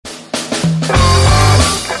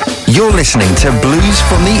You're listening to Blues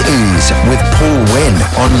from the Ooze with Paul Wynn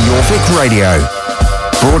on Jorvik Radio.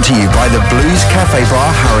 Brought to you by the Blues Cafe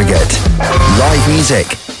Bar Harrogate. Live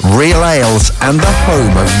music, real ales and the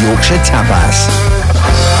home of Yorkshire tapas.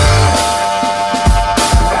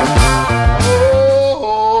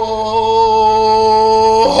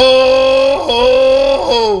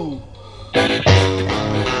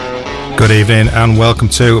 Good evening and welcome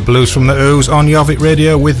to Blues from the Ooze on Jorvik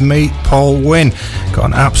Radio with me, Paul Wynn. Got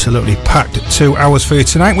an absolutely packed 2 hours for you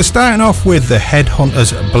tonight. We're starting off with the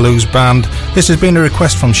Headhunters Blues Band. This has been a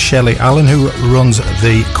request from Shelley Allen, who runs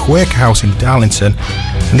the Quaker House in Darlington,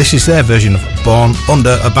 and this is their version of Born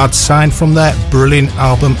Under a Bad Sign from their brilliant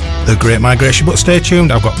album The Great Migration. But stay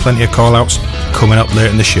tuned, I've got plenty of call-outs coming up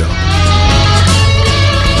later in the show.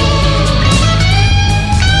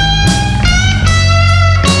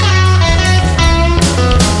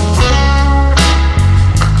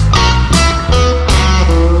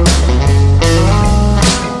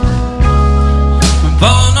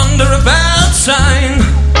 Sign.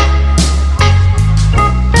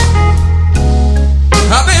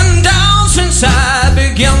 I've been down since I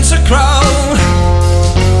began to crawl.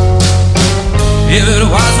 If it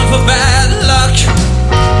wasn't for bad luck,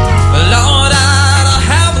 Lord, I'd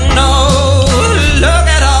have no luck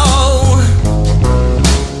at all.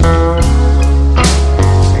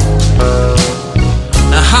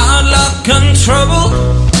 Now hard luck and trouble,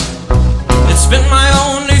 it's been my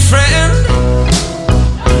only friend.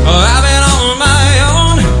 I've been on my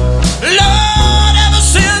own, Lord, ever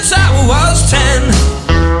since I was 10.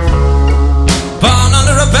 Born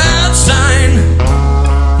under a bad sign.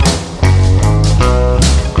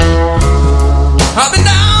 I've been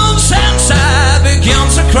down since I began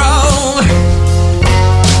to crawl.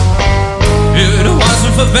 If it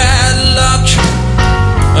wasn't for bad luck,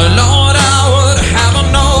 Lord, I would have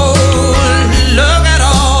no luck at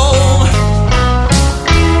all.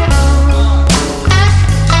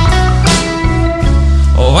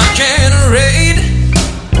 Oh, I can't read,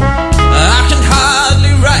 I can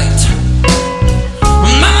hardly write.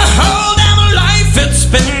 My whole damn life it's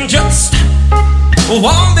been just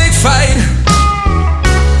one big fight.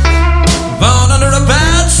 Born under a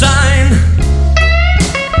bad sign.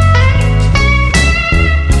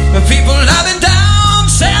 People have been down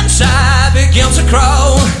since I began to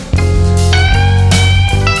crawl.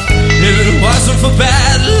 If it wasn't for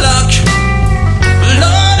bad luck,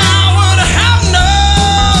 Lord, I would have no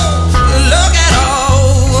luck at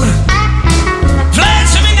all. Play it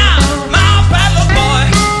to me now, my bad luck boy.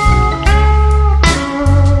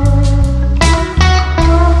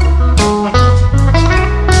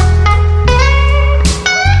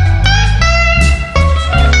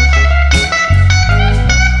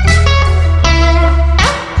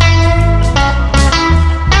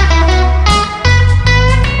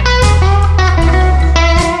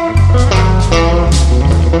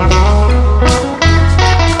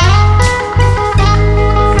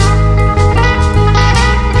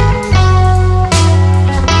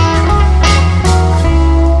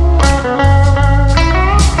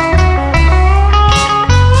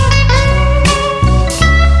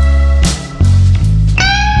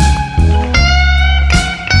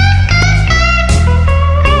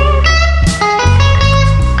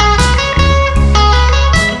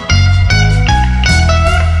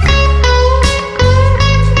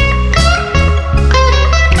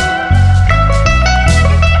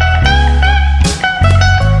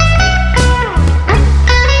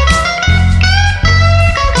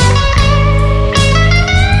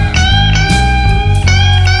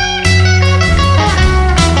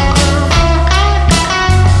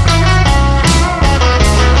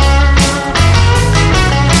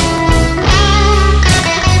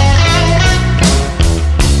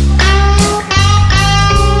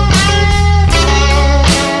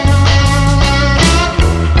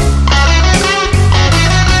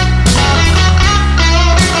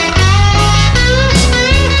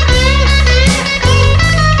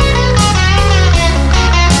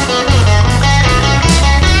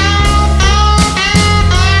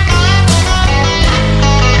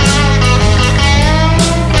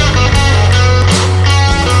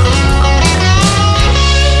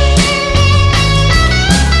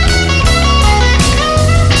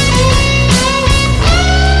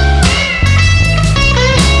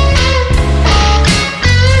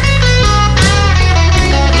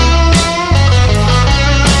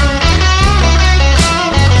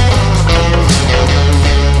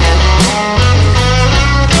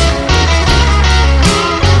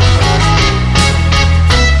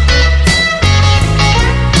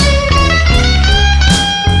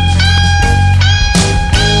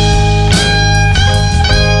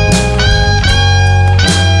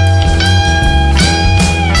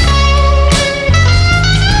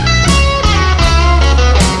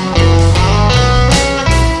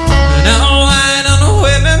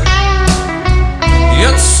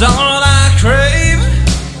 that's all I crave.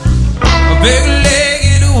 A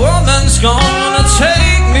big-legged woman's gonna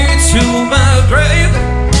take me to my grave.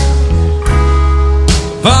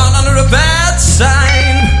 Born under a bad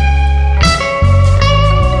sign.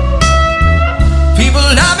 People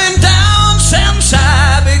have been down since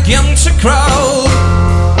I began to crawl.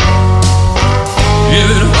 If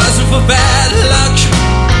it wasn't for bad luck,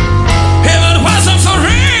 if it wasn't for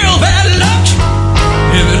real bad luck,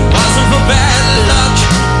 if it wasn't for bad luck,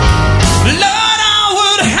 Lord, I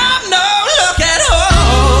would have no luck at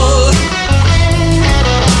all.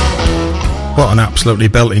 What an absolutely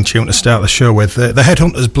belting tune to start the show with. The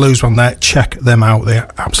Headhunters Blues one there, check them out, they're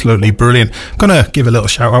absolutely brilliant. Gonna give a little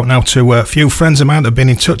shout out now to a few friends of mine that have been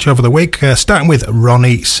in touch over the week, starting with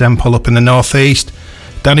Ronnie Semple up in the northeast,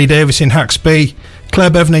 Danny Davis in Haxby,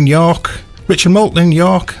 Claire Bevan in York, Richard Moulton in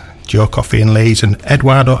York, Joe Coffey in Leeds, and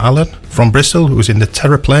Eduardo Allen from Bristol, who's in the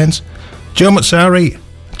Terror Plains, Joe Matsari,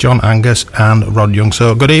 John Angus, and Rod Young.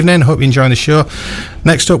 So good evening, hope you're enjoying the show.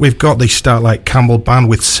 Next up we've got the Starlight Campbell Band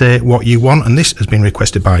with Say What You Want, and this has been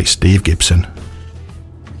requested by Steve Gibson.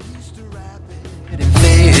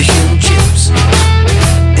 Fish and chips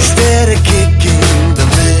instead of kicking the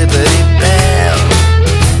Liberty Bell.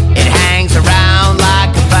 It hangs around like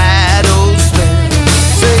a bad old spell.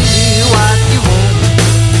 Say what you want.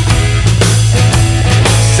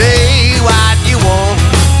 Say what you want.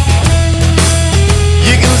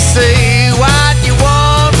 You can say what you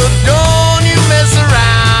want, but don't you mess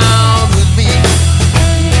around with me.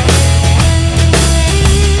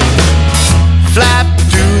 Flap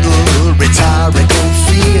doodle, rhetorical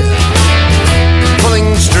fear,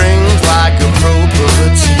 pulling strings like a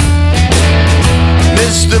property.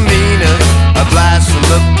 Misdemeanor, a blast from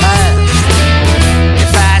the past.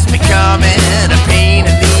 You're fast becoming a pain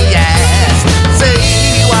in the ass.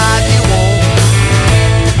 Say what you want.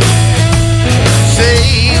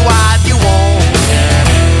 Say what you want.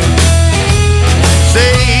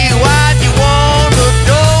 Say what you want, but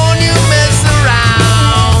don't you mess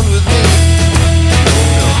around with me.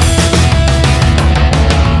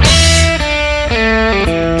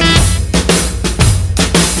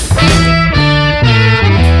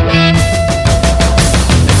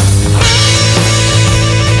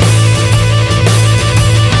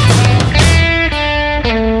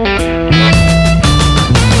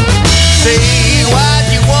 Say what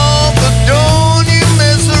you want, but don't you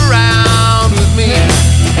mess around with me.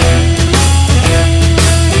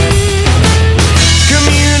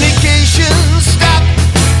 Communication, stop,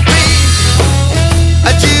 please.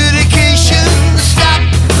 Adjudication, stop,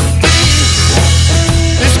 please.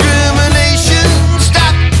 Discrimination,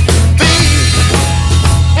 stop, please.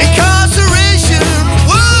 Incarceration,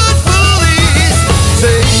 would police.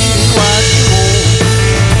 Say what you want.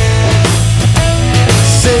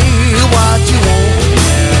 Say what you want.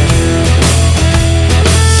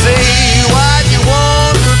 Say what you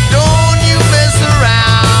want, but don't you mess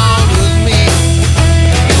around with me.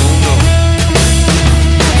 No,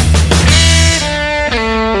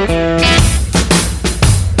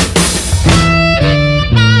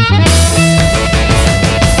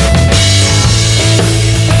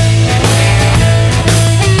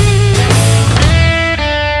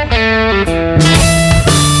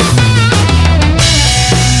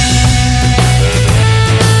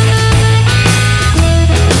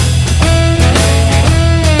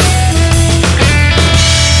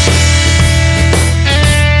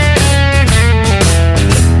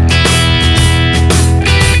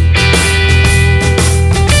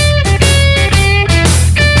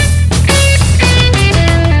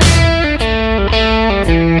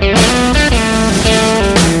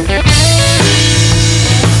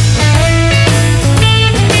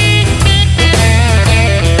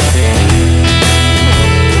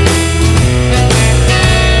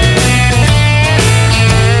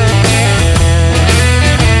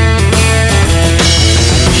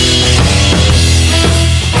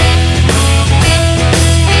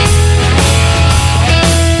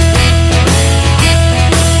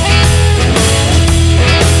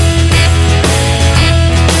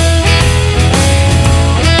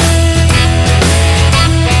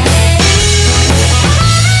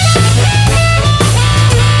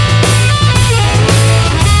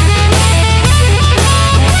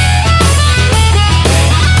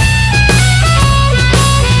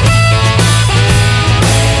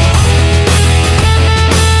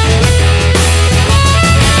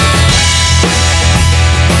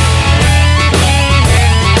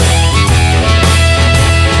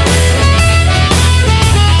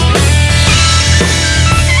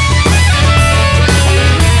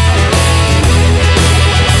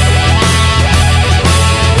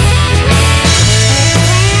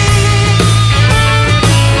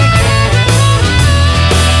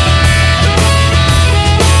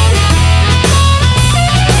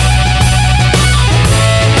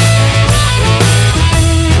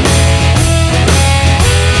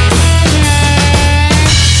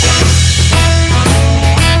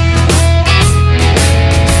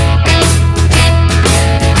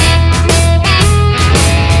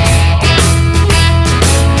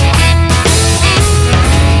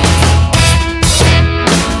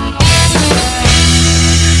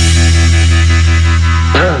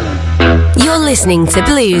 listening to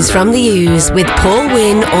Blues from the Ooze with Paul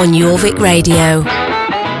Wynn on Jorvik Radio.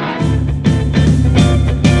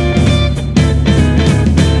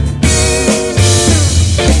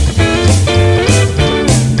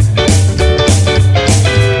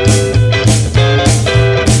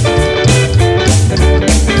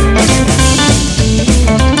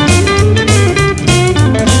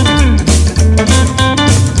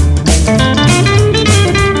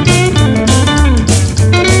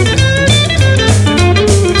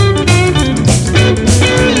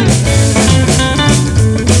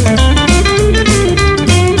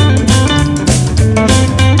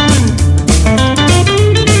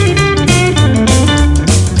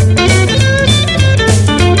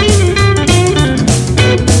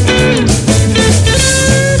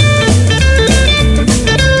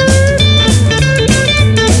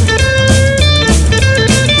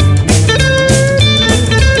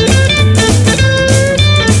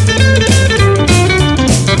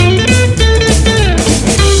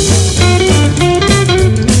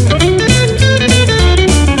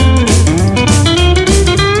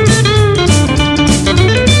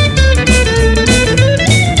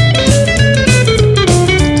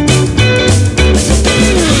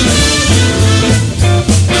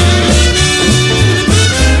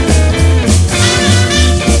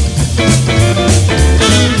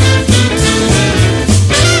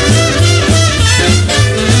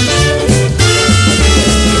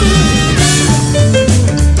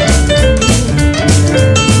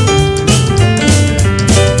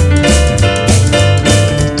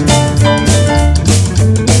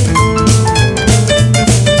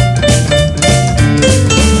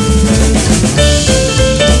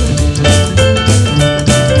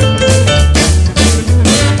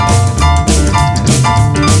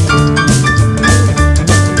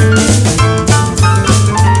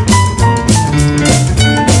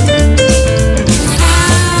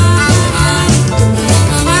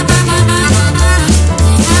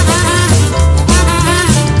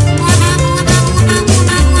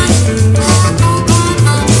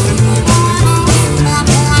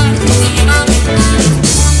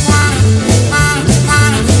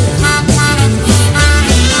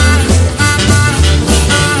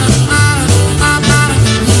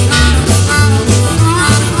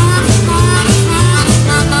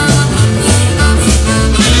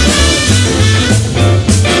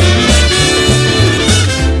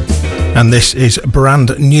 And this is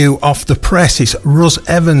brand new off the press. It's Ruz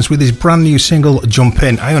Evans with his brand new single Jump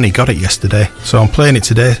In. I only got it yesterday, so I'm playing it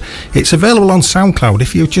today. It's available on SoundCloud.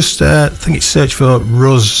 If you just search for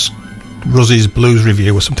Ruz's Blues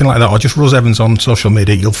Review or something like that, or just Ruz Evans on social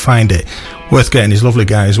media, you'll find it. Worth getting. He's a lovely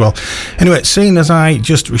guy as well. Anyway, seeing as I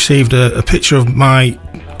just received a picture of my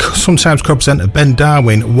sometimes co-presenter Ben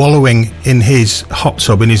Darwin wallowing in his hot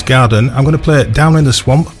tub in his garden, I'm going to play Down in the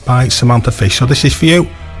Swamp by Samantha Fish. So this is for you,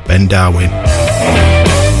 Ben Darwin.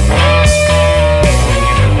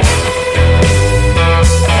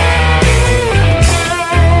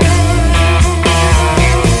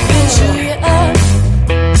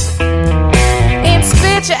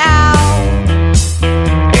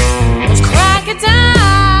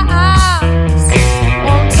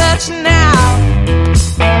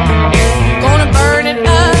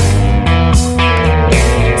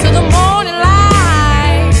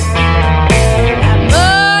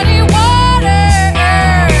 Water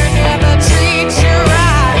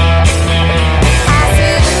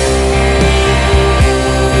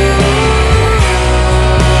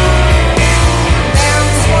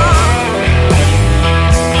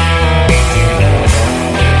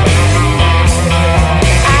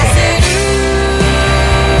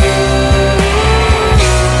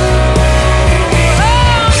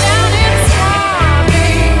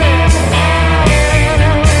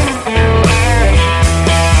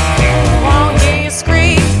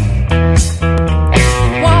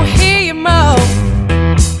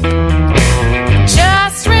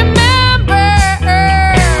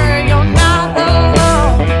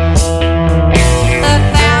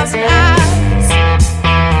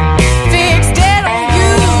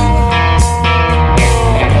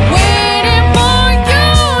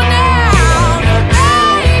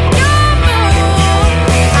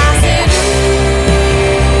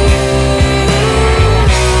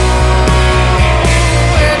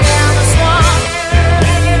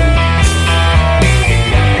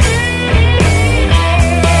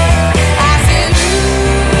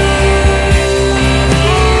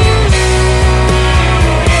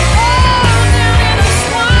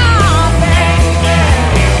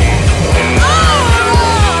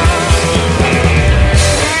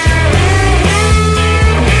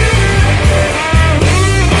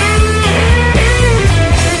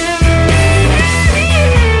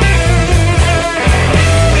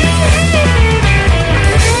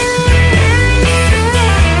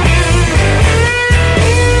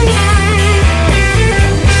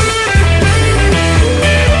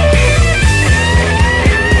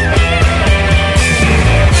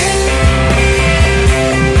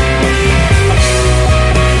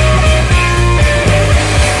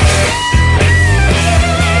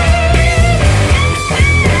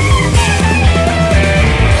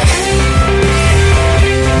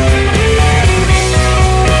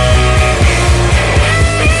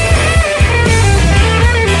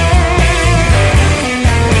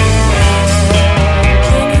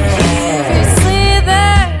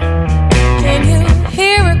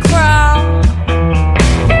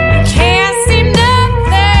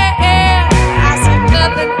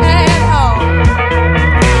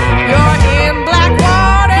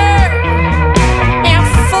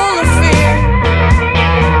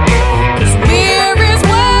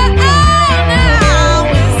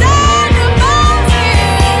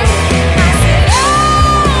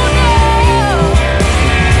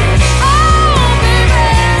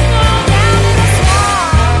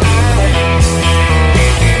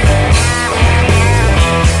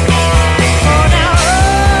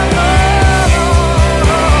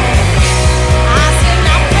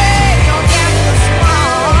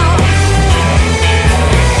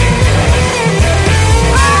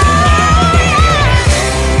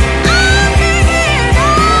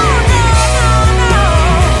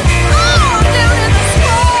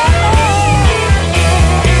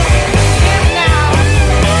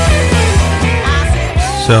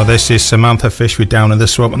So this is Samantha Fish with Down in the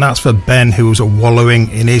Swamp, and that's for Ben, who's wallowing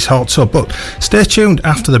in his hot tub. But stay tuned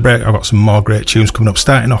after the break. I've got some more great tunes coming up,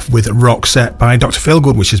 starting off with Rock Set by Dr.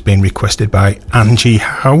 Feelgood, which has been requested by Angie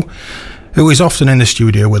Howe, who is often in the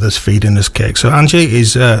studio with us feeding us cake. So Angie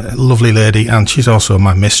is a lovely lady, and she's also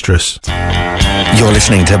my mistress. You're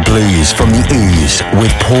listening to Blues from the Ooze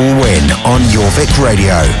with Paul Wynn on Your Vic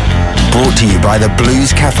Radio. Brought to you by the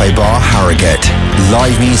Blues Cafe Bar Harrogate.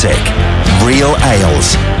 Live music, real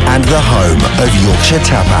ales, and the home of Yorkshire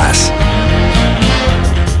Tapas.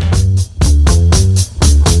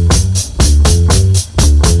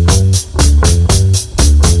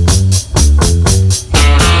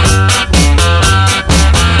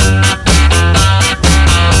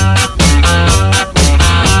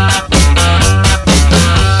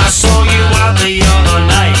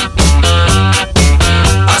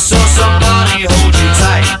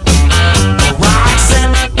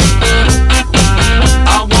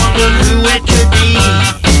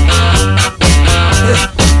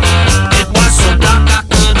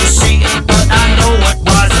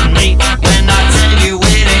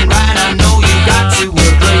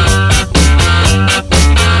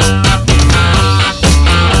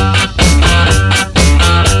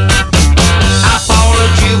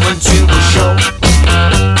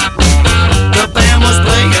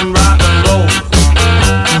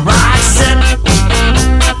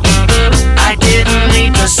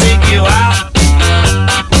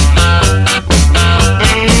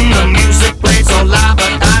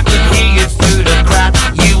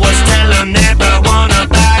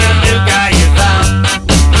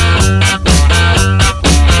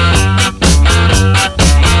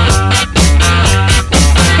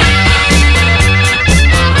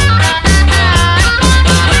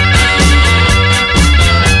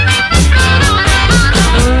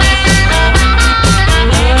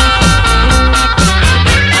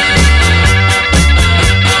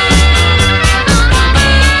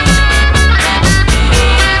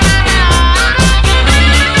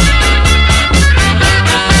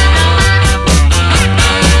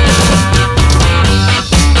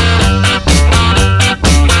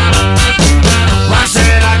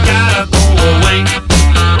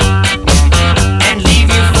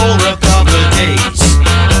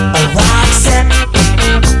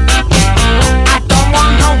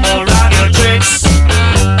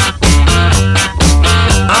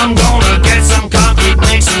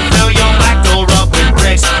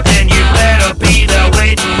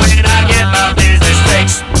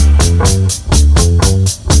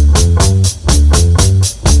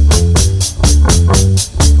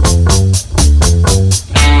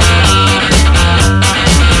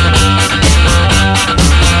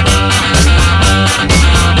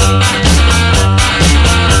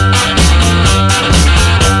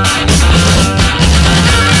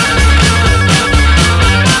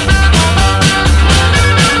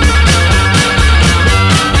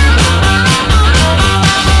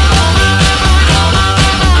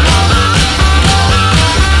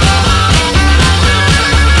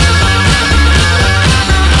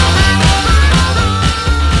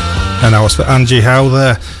 And that was for Angie Howe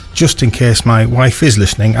there, just in case my wife is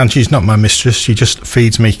listening, and she's not my mistress, she just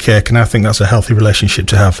feeds me cake, and I think that's a healthy relationship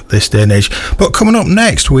to have this day and age. But coming up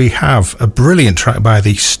next, we have a brilliant track by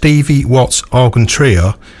the Stevie Watts Organ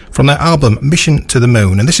Trio from their album Mission to the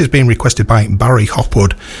Moon, and this has been requested by Barry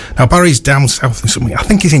Hopwood. Now, Barry's down south, I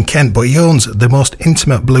think he's in Kent, but he owns the most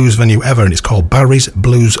intimate blues venue ever, and it's called Barry's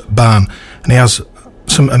Blues Barn, and he has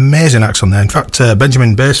some amazing acts on there. In fact,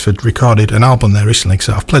 Benjamin Basford recorded an album there recently,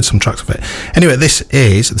 so I've played some tracks of it. Anyway, this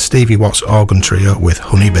is the Stevie Watts Organ Trio with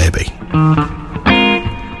Honey Baby.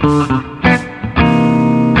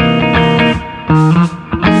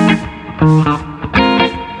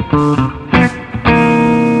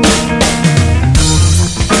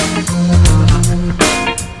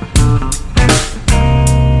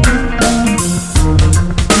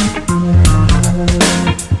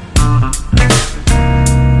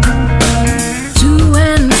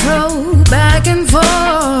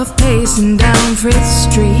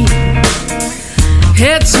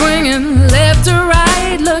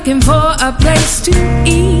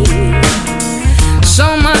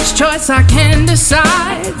 I can't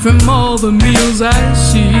decide from all the meals I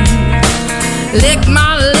see. Lick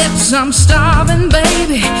my lips, I'm starving,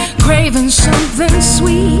 baby, craving something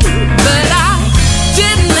sweet. But I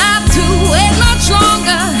didn't have to wait much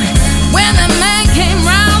longer. When the man came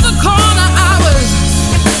round the corner, I was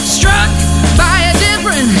struck by a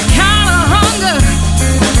different kind of hunger.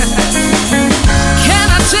 Can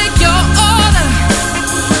I take your order?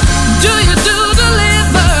 Do you do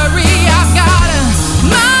delivery? I've got a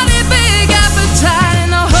mighty big appetite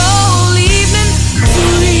and a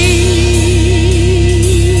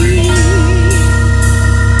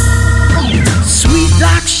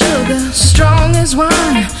strong as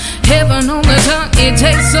wine. Heaven on the tongue, it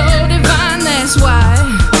tastes so divine. That's why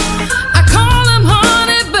I call him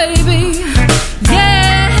honey, baby.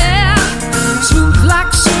 Yeah, smooth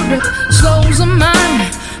like syrup, slows the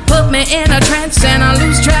mind. Put me in a trance and I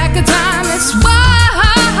lose track of time. That's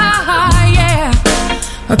why, yeah,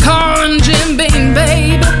 I call him Jim Beam,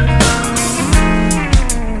 baby.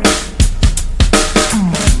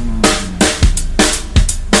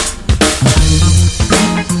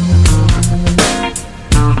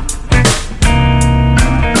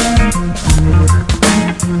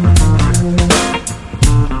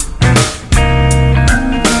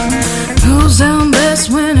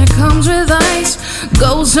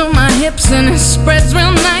 Goes on my hips and it spreads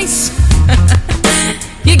real nice.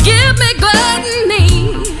 You give me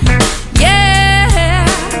gluttony, yeah.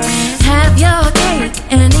 Have your cake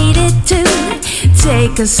and eat it too.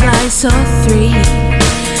 Take a slice or three.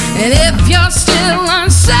 And if you're still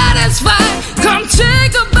unsatisfied, come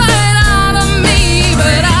take a bite out of me.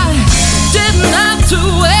 But I didn't have to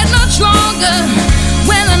wait much longer.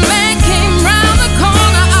 When the man came round the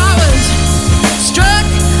corner, I was struck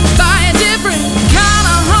by a different kind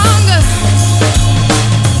of hunger.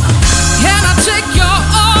 Can I take your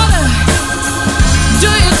order? Do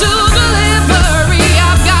you do delivery?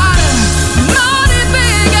 I've got a mighty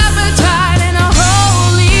big appetite and a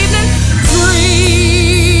whole evening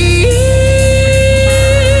free.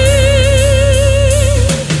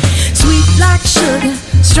 Sweet like sugar,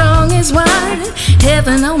 strong as wine.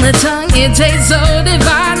 Heaven on the tongue, it tastes so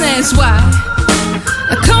divine. That's why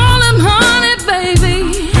I call him honey, baby.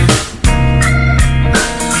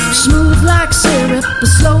 Smooth like syrup, it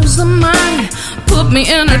slows the mind. Put me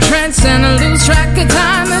in a trance and I lose track of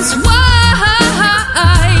time. That's why,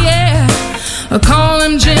 yeah, I call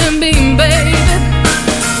him Jim Beam, baby.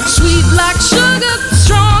 Sweet like sugar,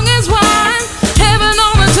 strong as wine. Heaven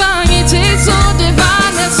on the tongue, it tastes so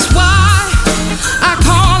divine. That's why I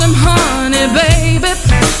call him honey, baby.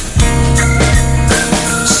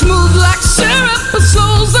 Smooth like syrup, it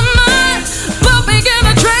slows the mind. Put me in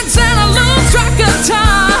a trance and I lose track of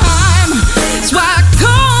time. That's why I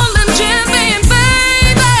call him Jimmy,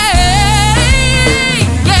 baby.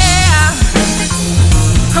 Yeah.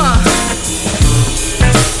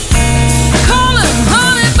 Call him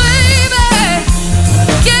honey, baby.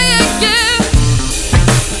 Yeah, yeah.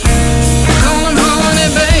 Call him honey,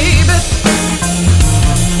 baby.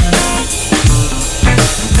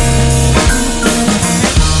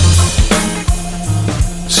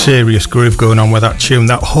 Serious groove going on with that tune.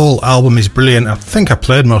 That whole album is brilliant. I think I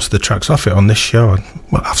played most of the tracks off it on this show.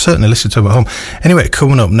 Well, I've certainly listened to them at home. Anyway,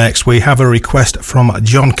 coming up next, we have a request from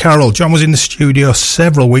John Carroll. John was in the studio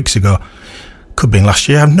several weeks ago. Could have been last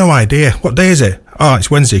year. I have no idea. What day is it? Oh, it's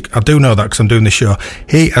Wednesday. I do know that because I'm doing the show.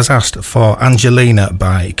 He has asked for Angelina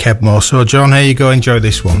by Keb Mo. So, John, here you go. Enjoy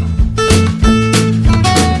this one.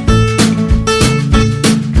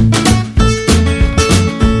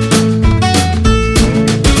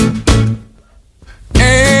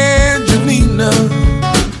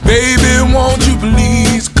 Baby, won't you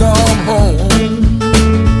please come home?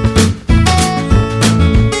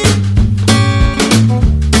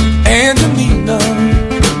 Angelina,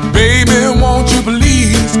 baby, won't you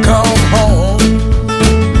please come home?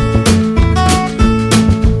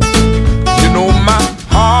 You know my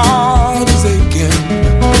heart is aching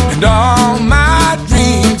and all my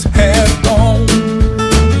dreams have gone.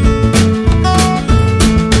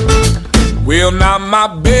 Well, now my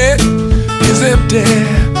bed is empty,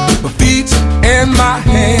 my feet and my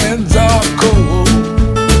hands are cold.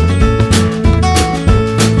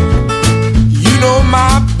 You know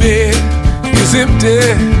my bed is empty,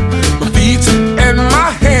 my feet and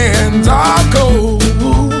my hands are cold.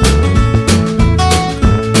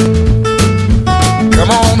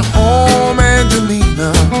 Come on home,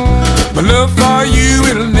 Angelina, my love for you,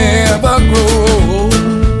 it'll never grow.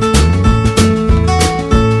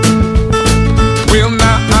 Well,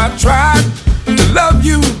 now I tried to love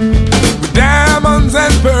you with diamonds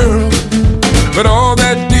and pearls, but all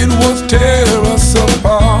that did was tear us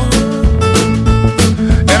apart.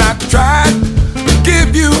 And I tried to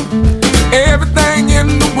give you everything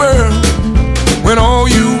in the world when all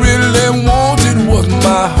you really wanted was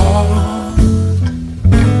my heart.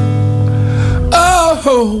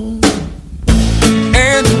 Oh,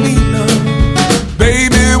 Angelina,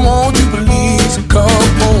 baby, won't you please come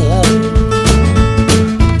home?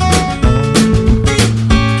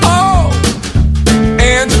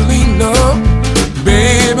 Baby,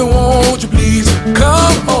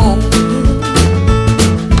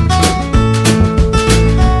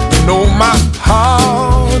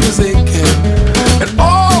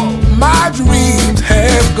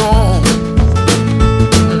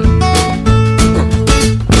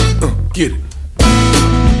 get it.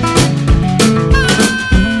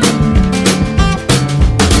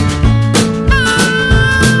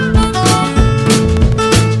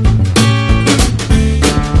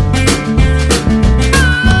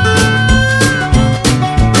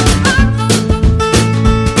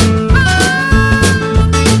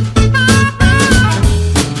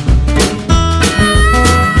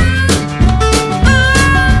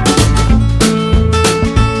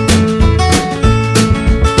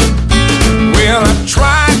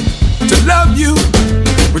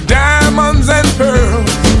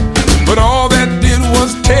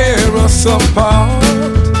 Apart,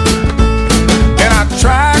 and I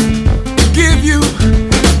tried to give you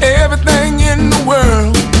everything in the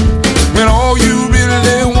world when all you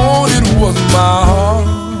really wanted was my heart,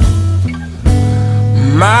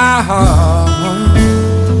 my heart.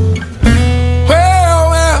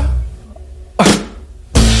 Well,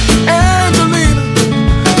 Angelina,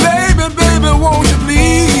 baby, won't you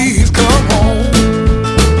please come home?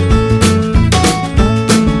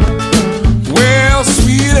 Well,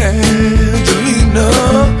 sweet Angelina,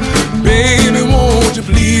 baby, won't you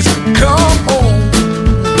please come home?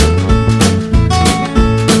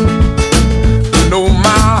 You know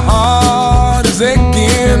my heart is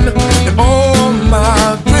aching and all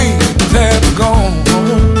my dreams have gone.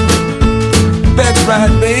 That's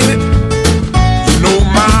right, baby. You know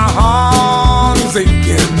my heart is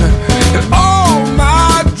aching and all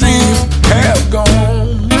my dreams have gone.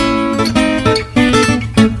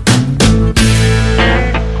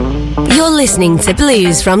 You're listening to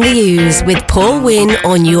Blues from the Ooze with Paul Wynn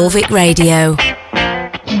on Jorvik Radio.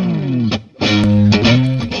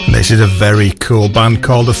 This is a very cool band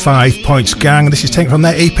called the 5 Points Gang. This is taken from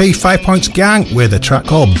their EP 5 Points Gang with a track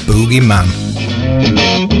called Boogie Man.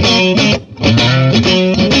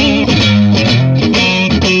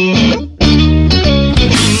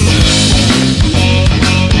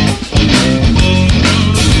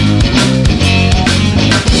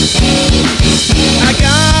 I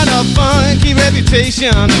got a funky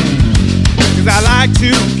reputation, 'cause I like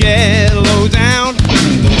to get low down.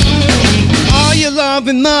 All your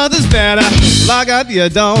loving mothers better lock up your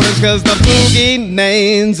daughters, 'cause the boogie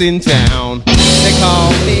man's in town. They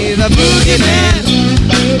call me the boogie man.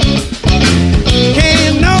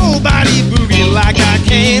 Can't nobody boogie like I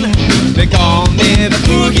can. They call me the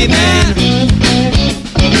boogie man.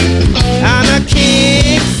 I'm a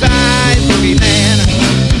king-size boogie man.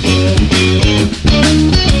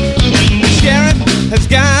 The sheriff has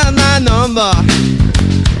got my number,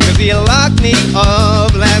 'cause he locked me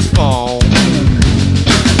up last fall.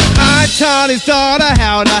 I taught his daughter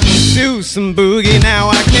how to do some boogie. Now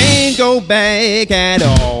I can't go back at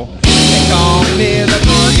all. They call me the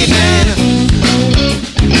boogie man.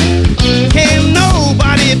 Can't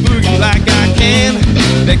nobody boogie like I can.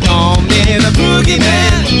 They call me the boogie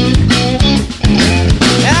man.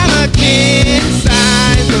 I'm a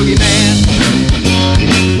king-size boogie man.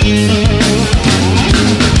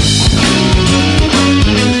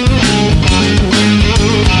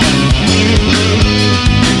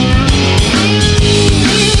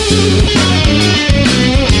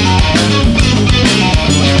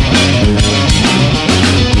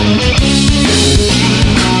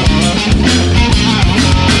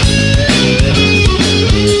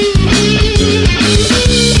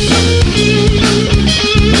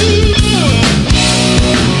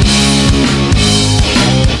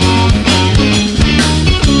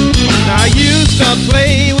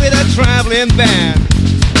 Play with a traveling band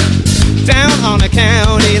down on the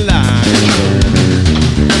county line.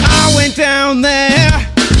 I went down there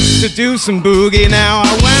to do some boogie. Now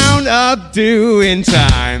I wound up doing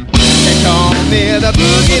time. They call me the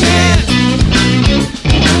boogie man.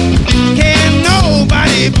 Can't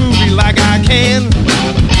nobody boogie like I can.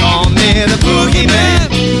 Call me the boogie man.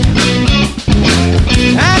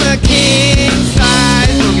 I'm a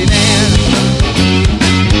king-size boogie man.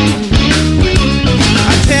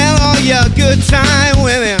 Tell all your good time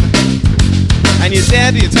women and your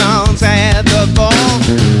debutantes at the ball,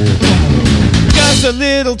 just a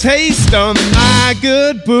little taste of my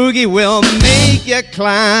good boogie will make you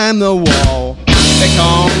climb the wall. They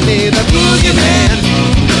call me the boogie man.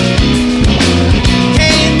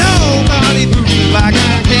 Can't nobody boogie like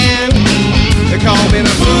I can. They call me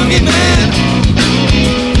the boogie man.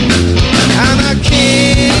 I'm a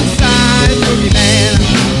king-size boogie man.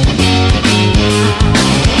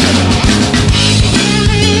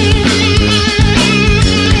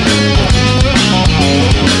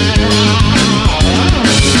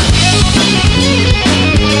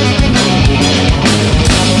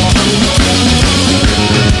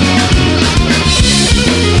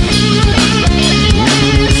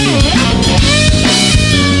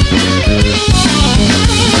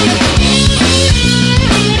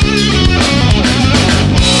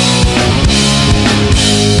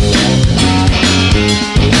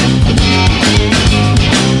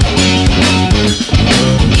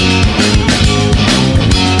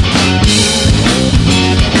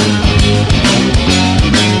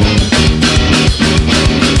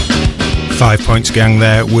 Points Gang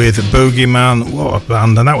there with Boogeyman. What a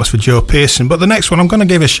band, and that was for Joe Pearson. But the next one, I'm going to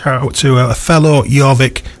give a shout out to a fellow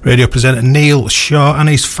Jorvik radio presenter, Neil Shaw, and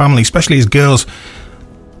his family, especially his girls.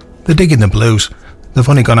 They're digging the blues. They've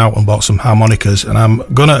only gone out and bought some harmonicas, and I'm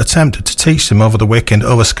going to attempt to teach them over the weekend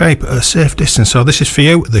over Skype at a safe distance. So this is for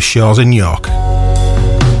you, the Shaws in York.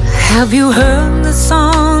 Have you heard the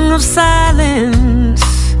song of silence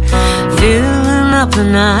filling up the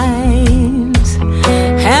night?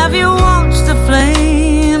 Have you watched the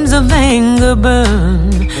flames of anger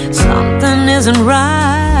burn? Something isn't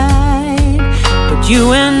right, but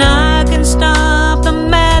you and I can stop the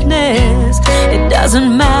madness. It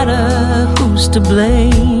doesn't matter who's to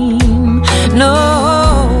blame.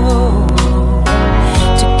 No,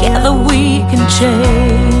 together we can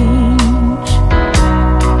change.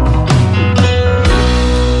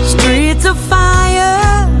 Streets of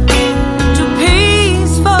fire to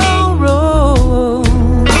peaceful roads.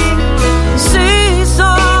 Cease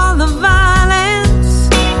all the violence.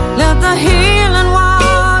 Let the healing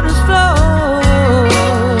waters flow.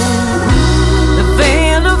 The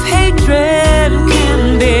veil of hatred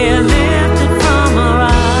can be lifted from our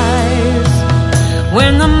eyes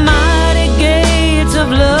when the mighty gates of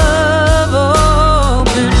love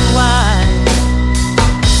open wide.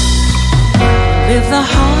 If the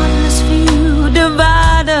heartless few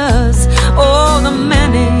divide us, all the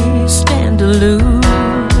many stand to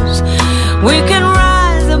lose. We can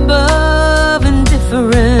rise above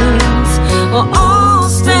indifference, we'll all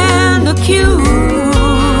stand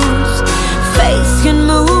accused. Faith can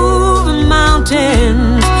move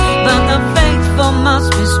mountains, but the faithful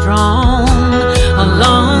must be strong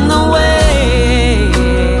along the way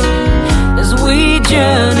as we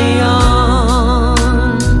journey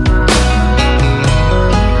on.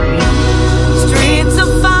 Streets of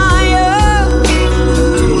fire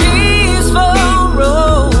to peaceful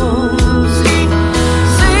roads.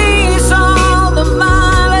 Cease all the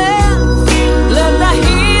violence. Let the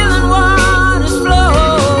healing waters flow.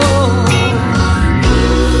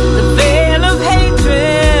 The veil of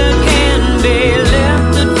hatred can be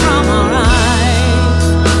lifted from our eyes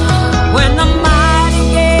when the mighty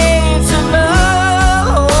gates of love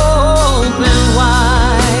open wide.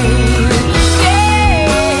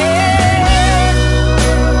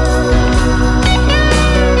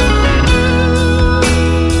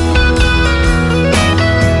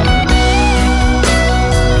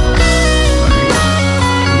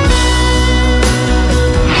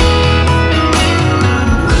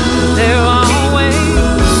 There'll always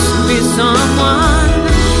be someone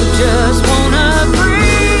who just won't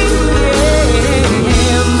agree,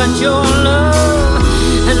 but your love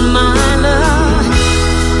and my love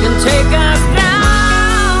can take us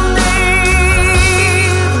down these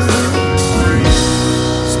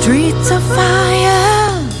streets of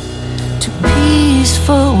fire to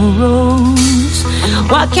peaceful roads.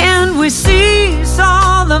 Why can't we cease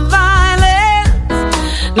all the violence?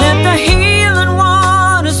 Let the healing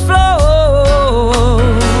waters flow.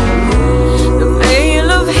 The veil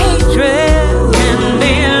of hatred can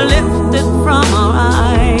be lifted from our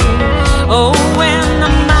eyes. Oh, when the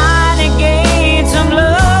mighty gates of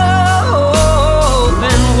love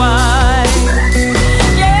open wide.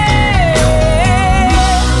 Yeah,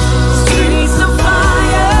 streets of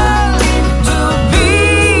fire to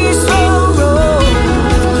peaceful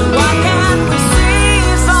roads. Why can't we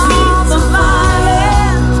cease all the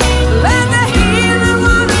violence? Let the healing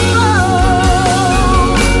waters flow.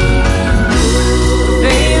 The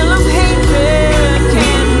veil of hatred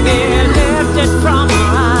can be lifted from our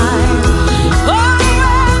eyes. Oh,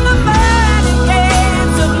 when the mighty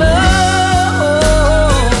gates of love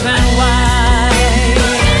open wide.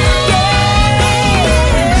 Yeah, streets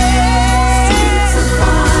of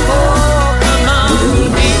fire. Oh, come on,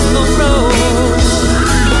 peaceful roads.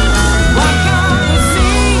 Why can't we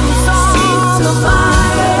cease all the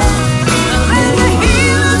fire? Let the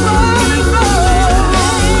healing waters flow.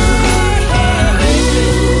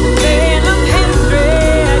 The veil of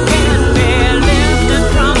hatred can be lifted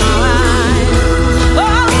from our eyes.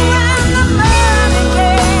 Oh, when the mighty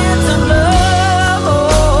gates of love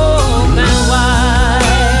open wide.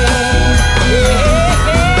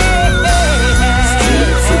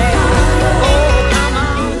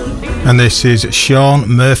 And this is Sean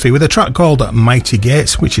Murphy with a track called Mighty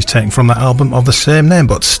Gates, which is taken from that album of the same name.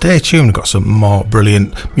 But stay tuned, we've got some more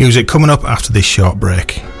brilliant music coming up after this short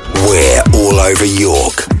break. We're all over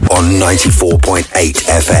York on 94.8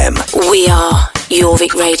 FM. We are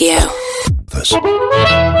Jorvik Radio.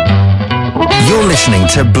 You're listening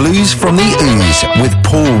to Blues from the Ooze with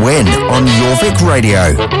Paul Wynn on Jorvik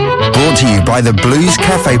Radio. Brought to you by the Blues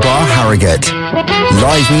Cafe Bar Harrogate.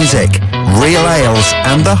 Live music, real ales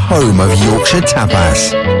and the home of Yorkshire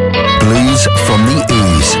tapas. Blues from the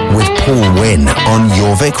Ooze with Paul Wynn on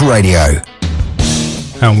Jorvik Radio.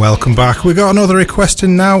 And welcome back. We got another request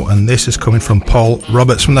in now, and this is coming from Paul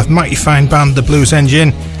Roberts from the mighty fine band The Blues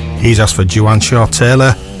Engine. He's asked for Joanne Shaw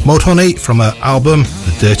Taylor, Mudhoney from her album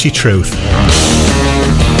The Dirty Truth.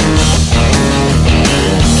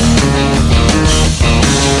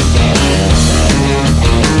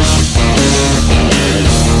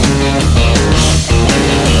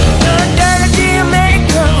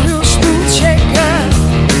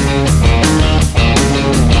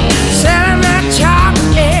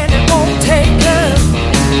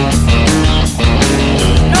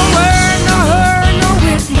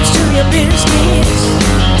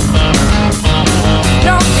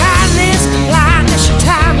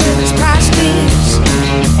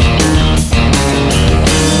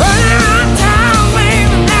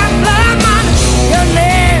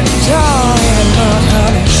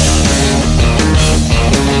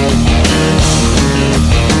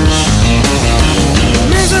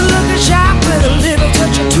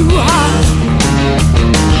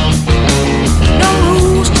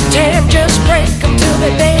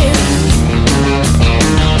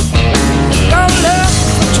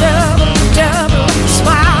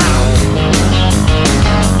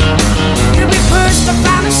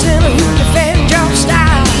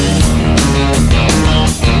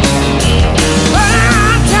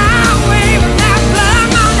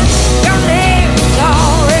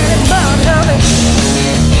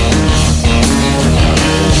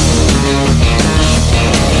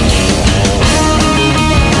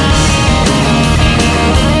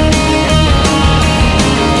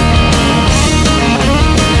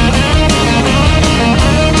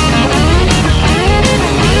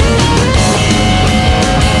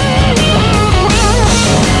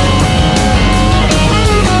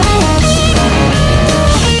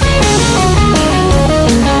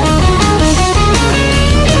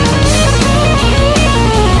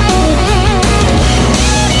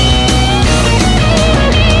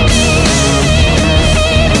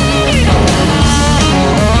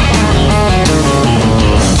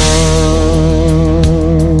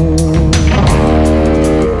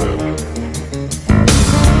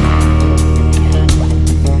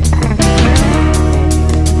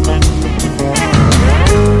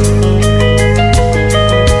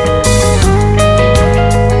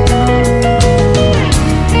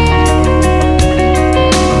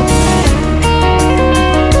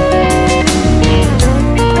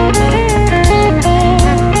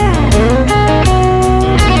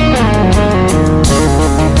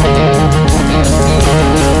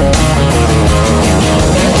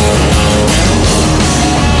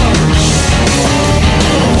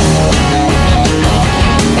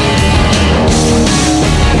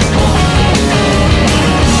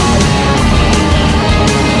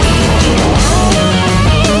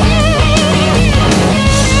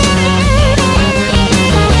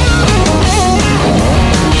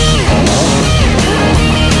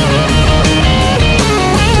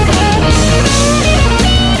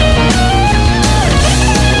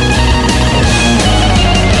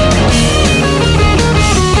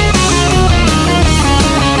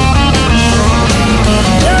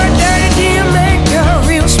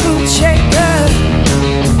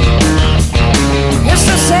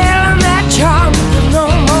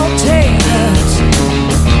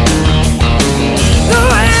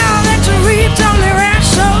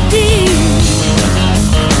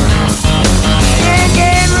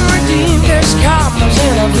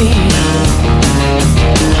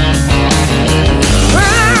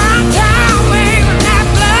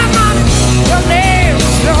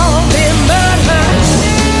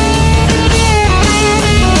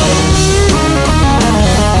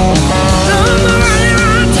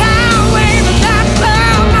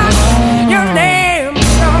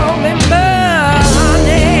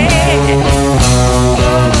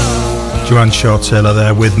 Joanne Shaw Taylor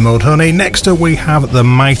there with Mudhoney. Next up we have the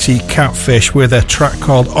Mighty Catfish with a track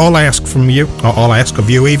called All I Ask From You, or All I Ask Of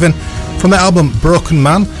You even, from the album Broken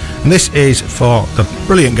Man, and this is for the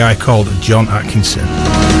brilliant guy called John Atkinson.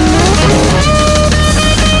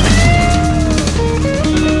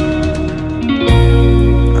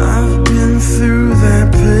 I've been through that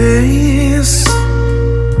place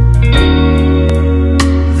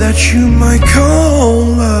that you might call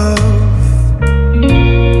love.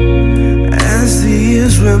 As the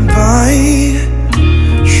years went by,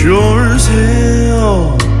 sure as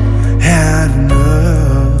hell had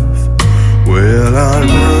enough. Well, I'd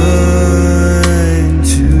run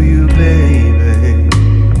to you, baby,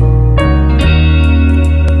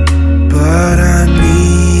 but I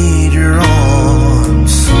need your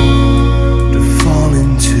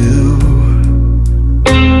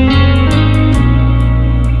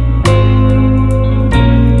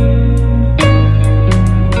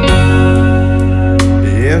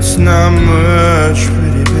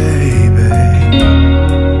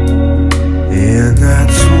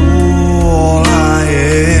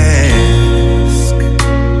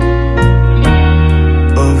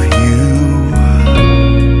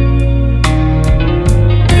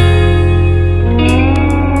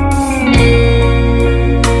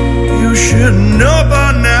know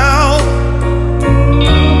by now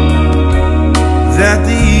that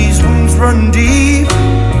these wounds run deep,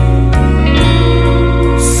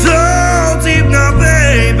 so deep now,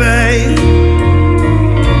 baby.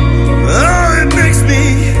 Oh, it makes me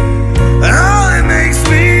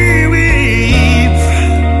weep.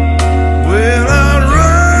 Well, I'd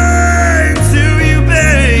run to you,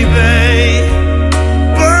 baby,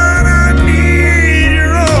 but I need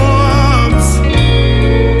your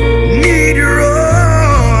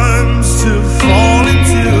arms to fall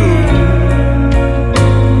into.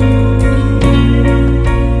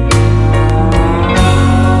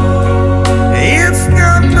 It's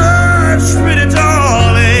not much, pretty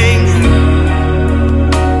darling,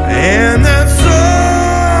 and that's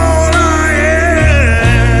all I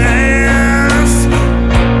ask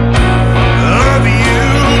of you.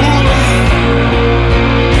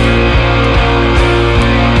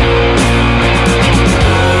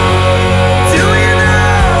 Do you know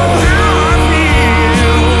how I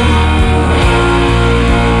feel?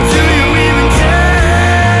 Do you even care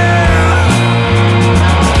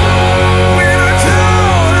when I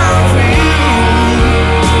call out for you?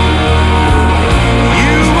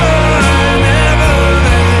 You were never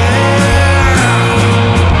there.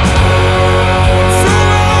 So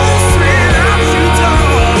lost without you,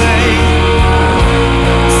 darling.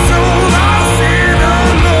 So lost and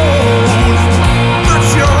alone. But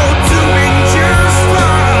you're doing just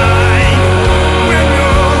fine when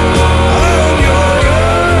you're on your own,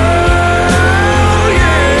 yeah.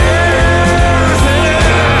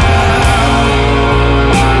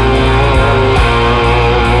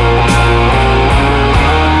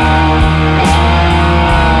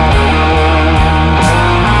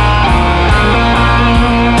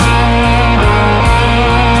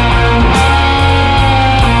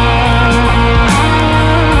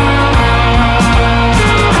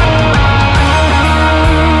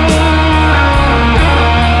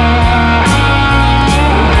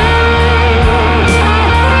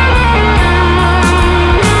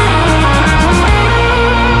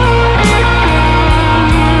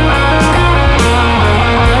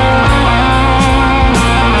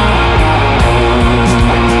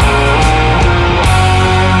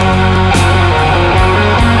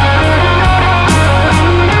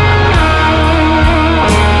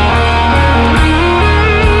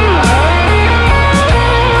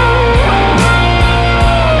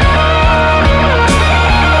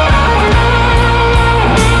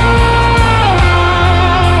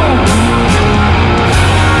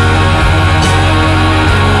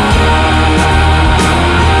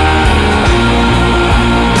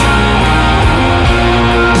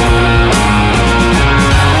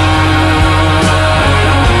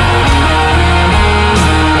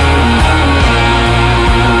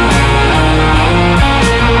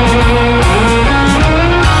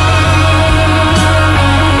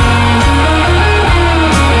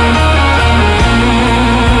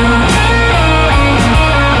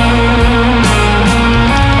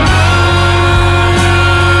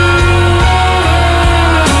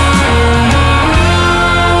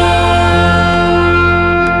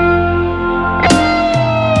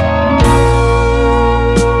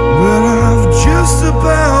 Well, I've just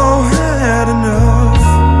about had enough.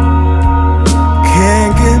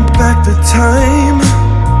 Can't get back the time.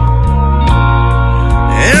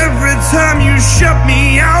 Every time you shut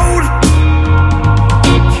me out,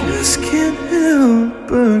 just can't help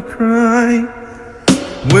but cry.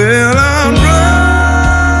 Well, I'm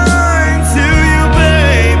running to you,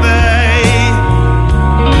 baby,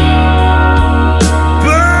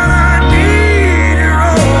 but I need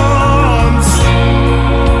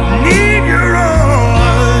your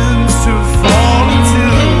arms to fall into.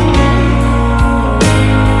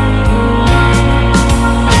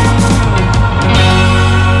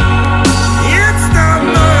 It's not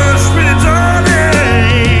much, pretty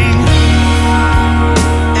darling,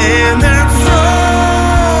 and that's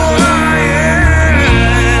all I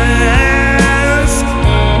ask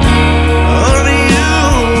of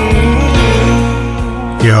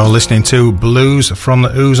you. You're listening to Blues from the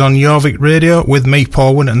Ooze on Jorvik Radio with me,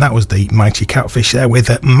 Paul Wynn, and that was the Mighty Catfish there with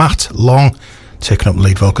Matt Long taking up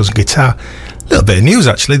lead vocals and guitar. A little bit of news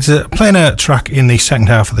actually. There's playing a track in the second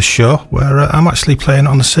half of the show where I'm actually playing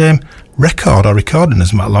on the same record or recording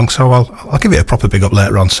as Matt Long, so I'll give it a proper big up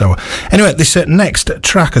later on. So anyway, this next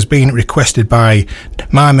track has been requested by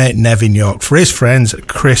my mate Nev in York for his friends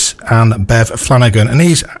Chris and Bev Flanagan, and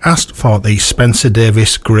he's asked for the Spencer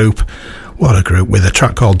Davis Group. What a group, with a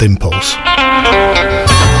track called Dimples.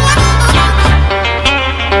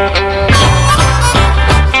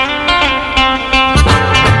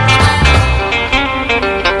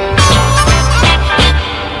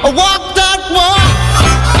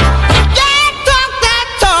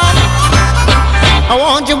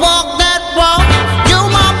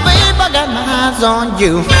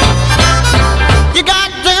 you. You got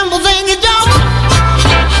dimples in your jaw.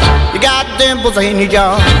 You got dimples in your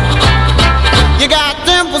jaw. You got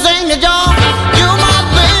dimples in your jaw. You my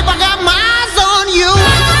babe, I got my eyes on you.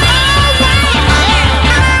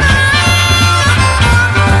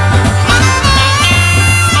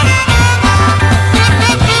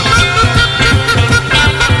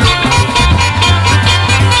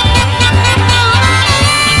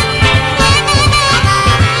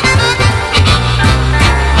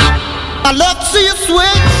 I love to see you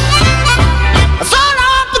switch, sort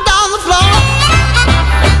up and down the floor.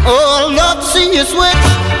 Oh, I love to see you switch.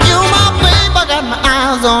 You my babe, I got my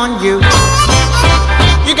eyes on you.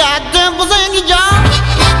 You got dimples in your jaw.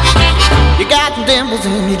 You got dimples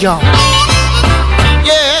in your jaw.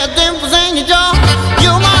 Yeah, dimples in your jaw.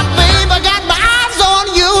 You my babe, I got my eyes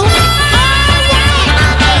on you.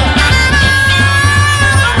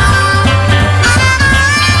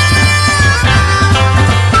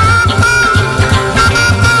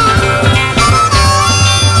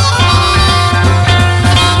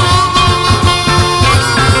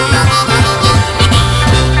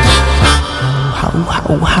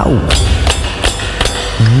 How?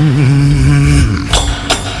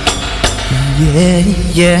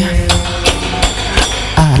 Yeah.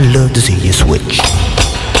 I'd love to see you switch,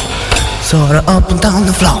 sort of up and down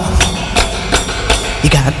the floor. You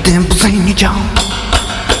got dimples in your jaw,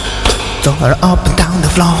 sort of up and down the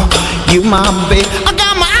floor. You my babe, I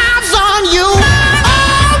got my eyes on you.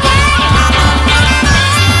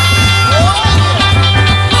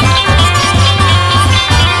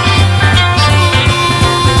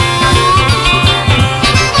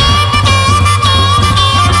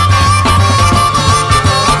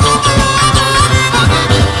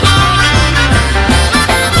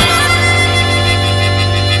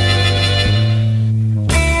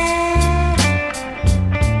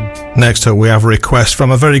 Next up, we have a request from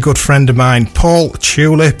a very good friend of mine, Paul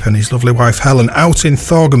Tulip, and his lovely wife Helen out in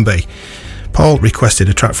Thorganby. Paul requested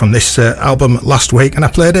a track from this album last week, and I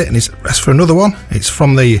played it, and he's asked for another one. It's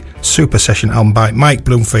from the Super Session album by Mike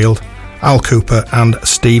Bloomfield, Al Cooper, and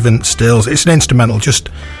Stephen Stills. It's an instrumental. Just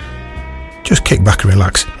kick back and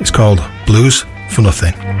relax. It's called Blues for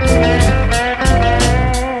Nothing.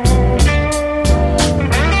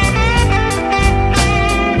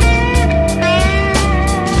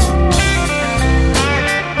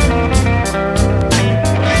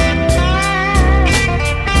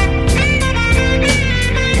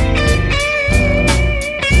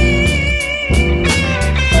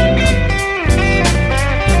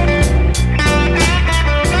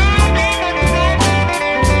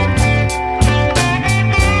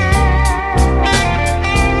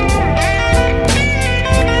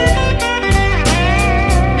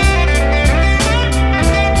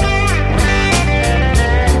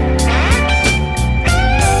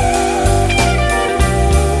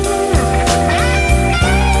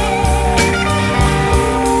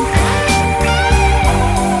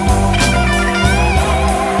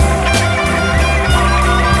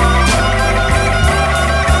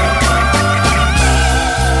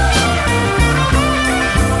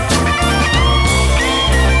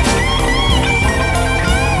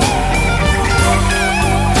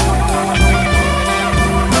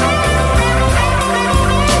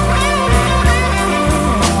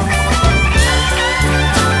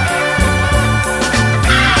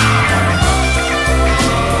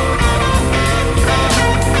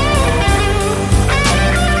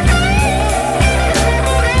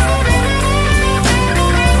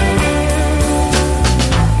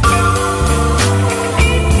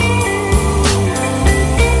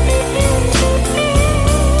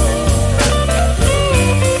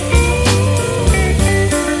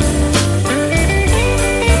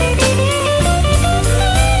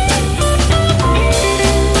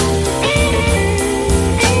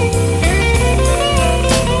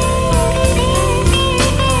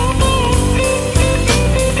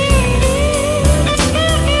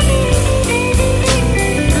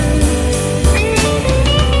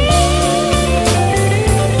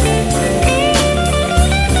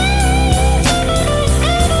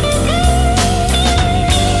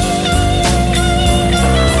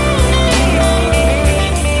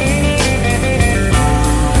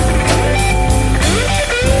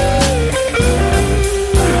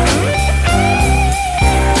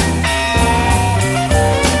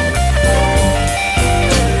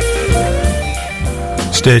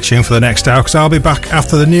 Stay tuned for the next hour, because I'll be back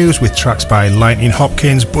after the news with tracks by Lightning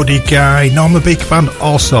Hopkins, Buddy Guy, Norma Beaker Band,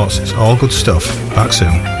 all sorts. It's all good stuff. Back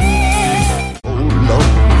soon.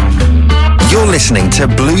 You're listening to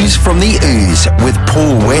Blues from the Ooze with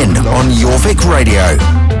Paul Wynn on Jorvik Radio.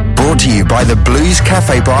 Brought to you by the Blues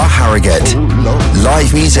Cafe Bar Harrogate.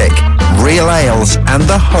 Live music, real ales and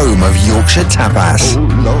the home of Yorkshire tapas.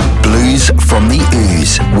 Blues from the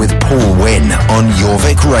Ooze with Paul Wynn on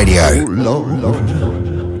Jorvik Radio.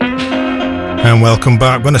 And welcome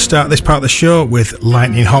back. I'm going to start this part of the show with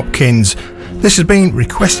Lightning Hopkins. This has been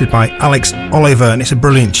requested by Alex Oliver and it's a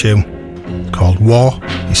brilliant tune called War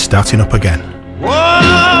is Starting Up Again.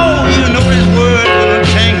 Whoa, you know this word gonna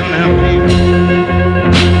tangle now, baby.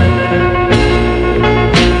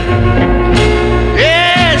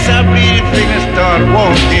 Yes, I really think I start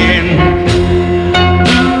walking.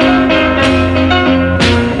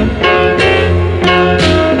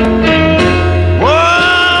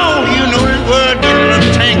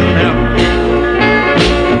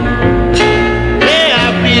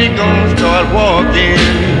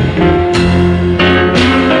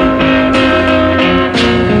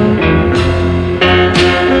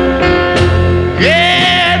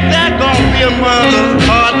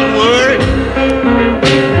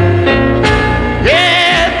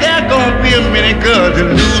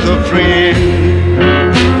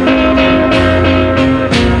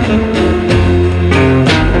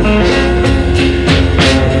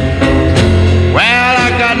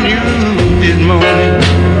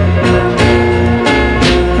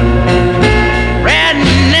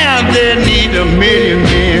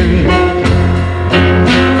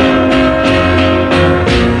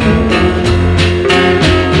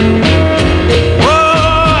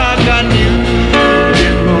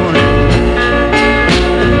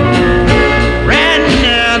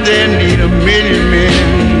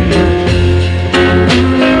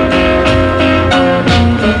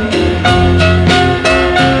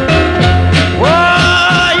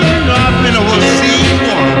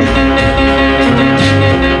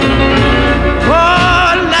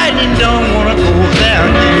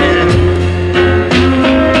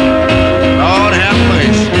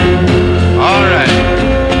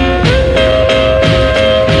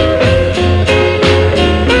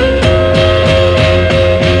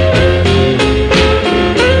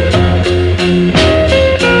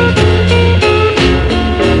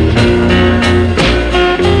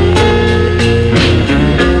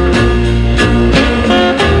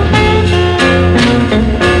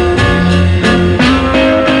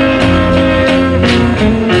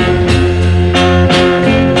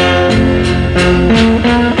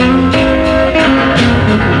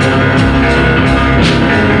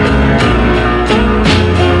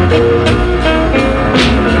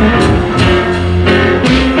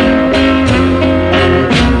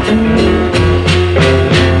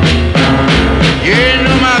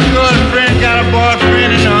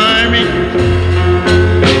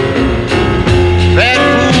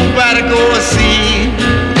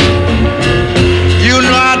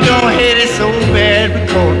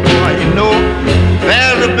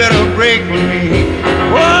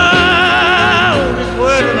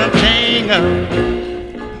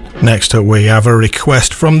 Next up we have a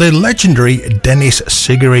request from the legendary Dennis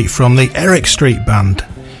Sigary from the Eric Street Band.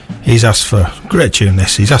 He's asked for, great tune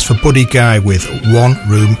this, he's asked for Buddy Guy with One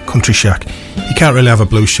Room Country Shack. You can't really have a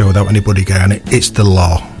blues show without any Buddy Guy on it, it's the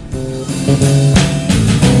law.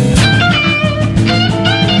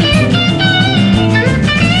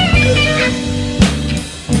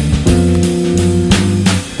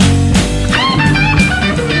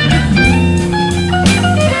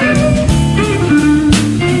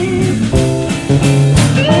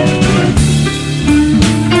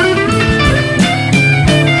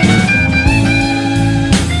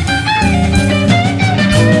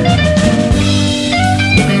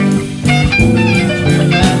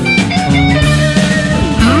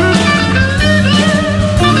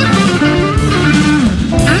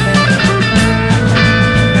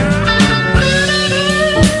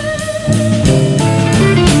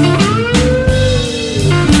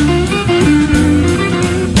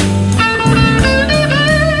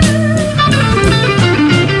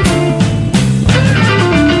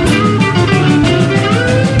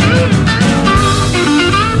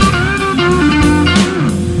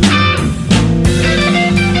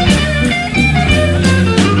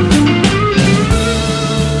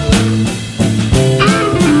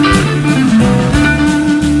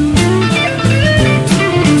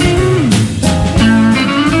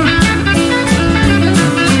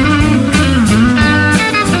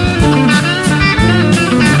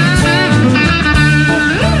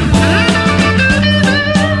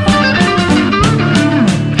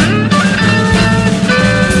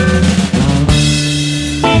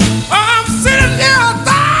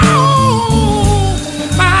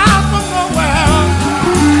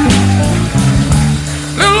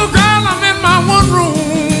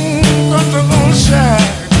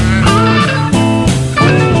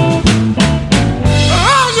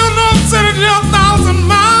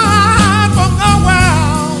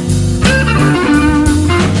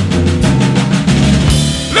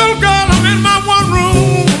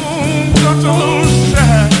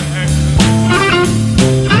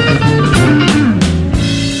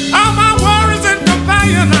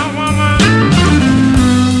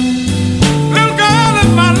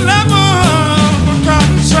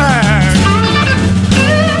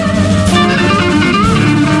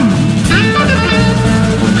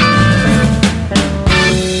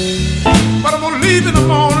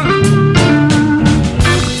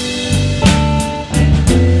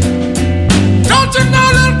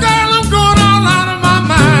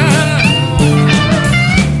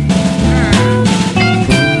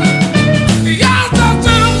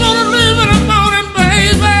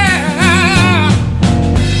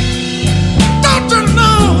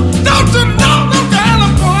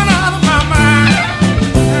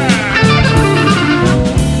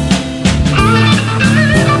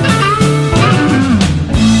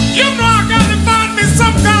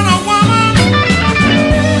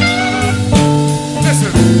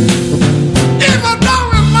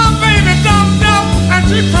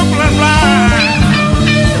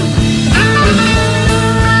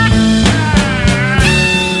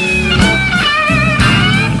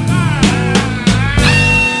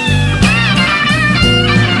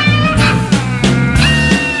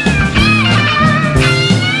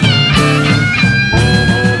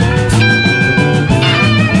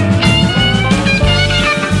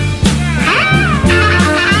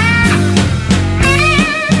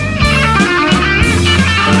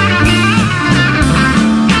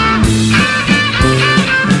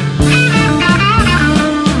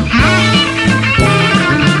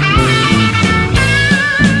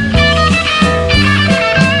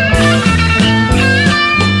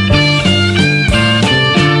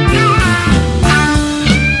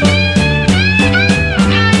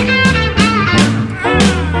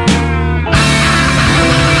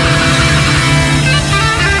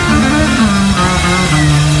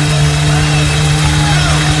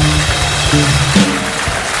 You're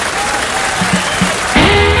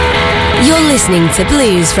listening to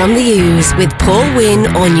Blues from the Ooze with Paul Wynn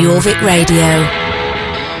on Jorvik Radio.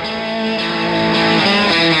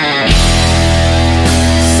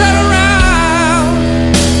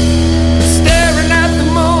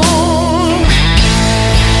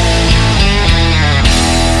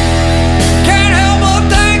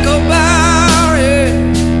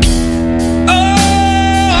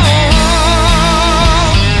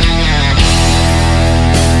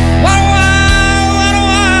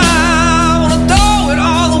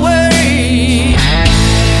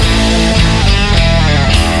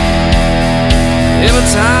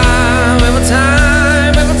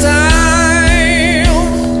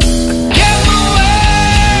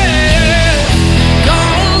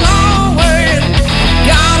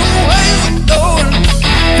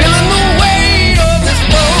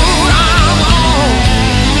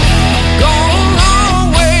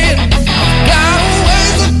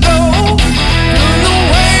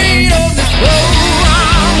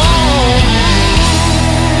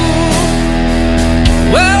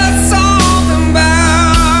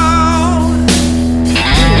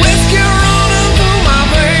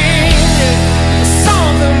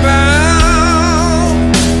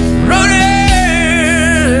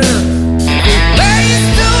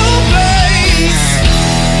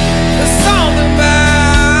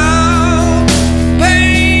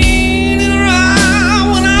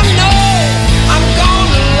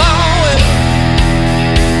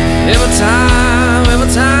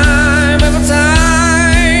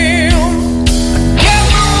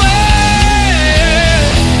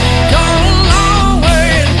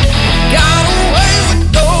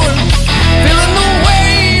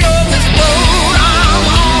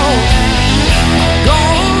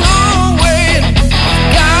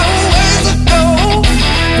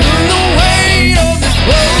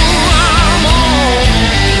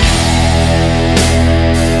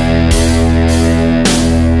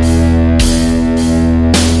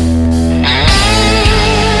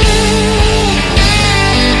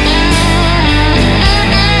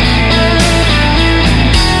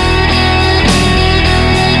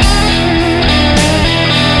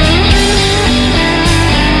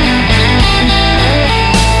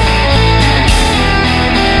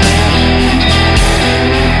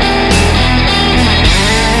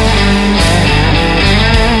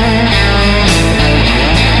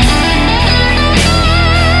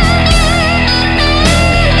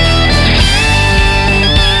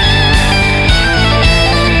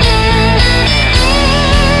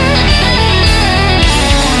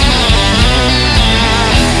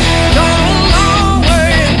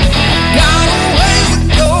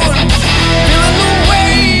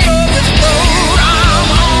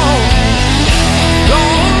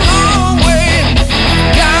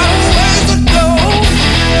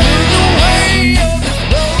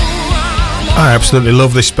 I absolutely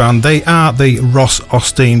love this band. They are the Ross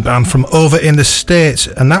Osteen band from over in the States,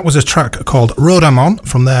 and that was a track called Road I'm On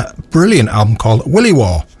from their brilliant album called Willie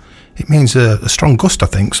War. It means a strong gust, I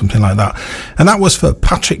think, something like that. And that was for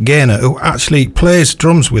Patrick Gaynor, who actually plays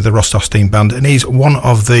drums with the Ross Osteen band, and he's one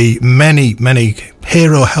of the many, many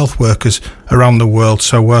hero health workers around the world.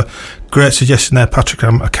 So great suggestion there, Patrick.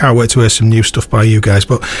 I can't wait to hear some new stuff by you guys.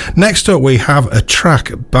 But next up we have a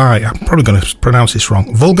track by, I'm probably going to pronounce this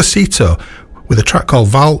wrong, Vulgarcito, with a track called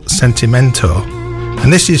Val Sentimento.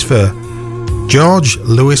 And this is for George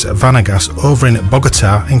Luis Vanegas over in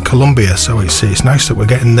Bogota in Colombia. So it's nice that we're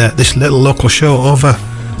getting this little local show over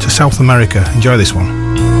to South America. Enjoy this one.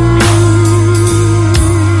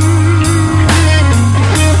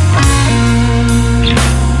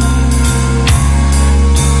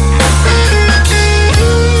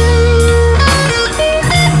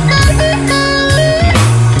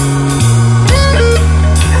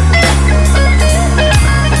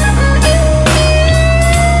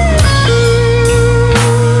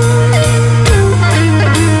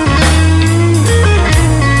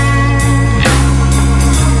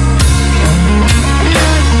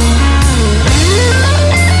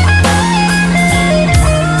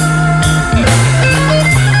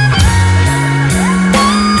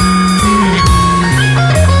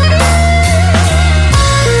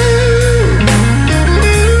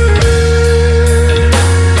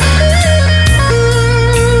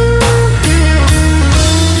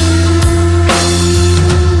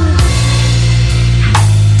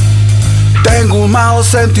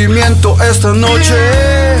 Sentimiento esta noche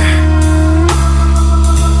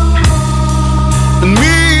en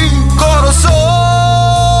mi corazón.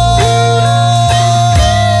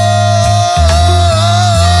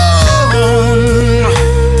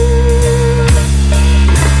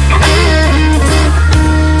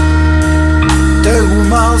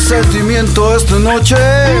 sentimiento esta noche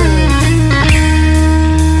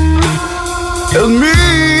es mi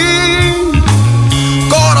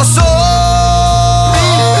corazón.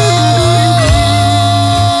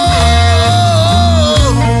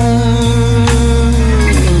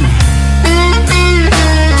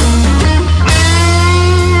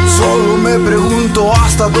 Solo me pregunto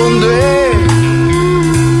hasta dónde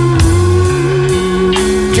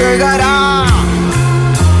llegará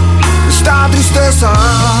esta tristeza.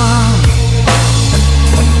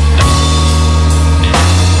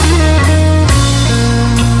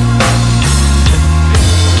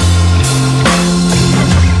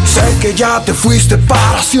 Sé que ya te fuiste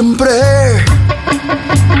para siempre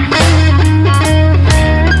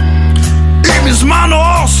y mis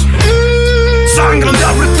manos sangran de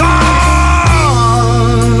apretar.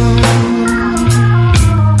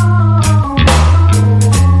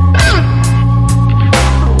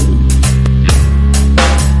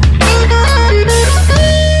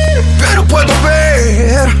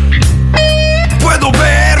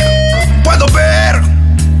 Puedo ver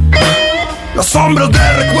las sombras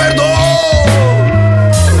de recuerdo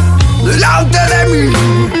delante de mí.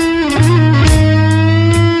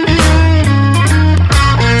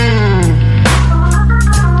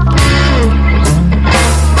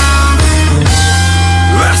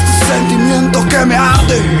 Este sentimiento que me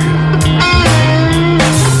arde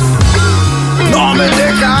no me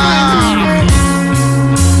deja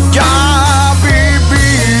ya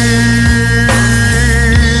vivir.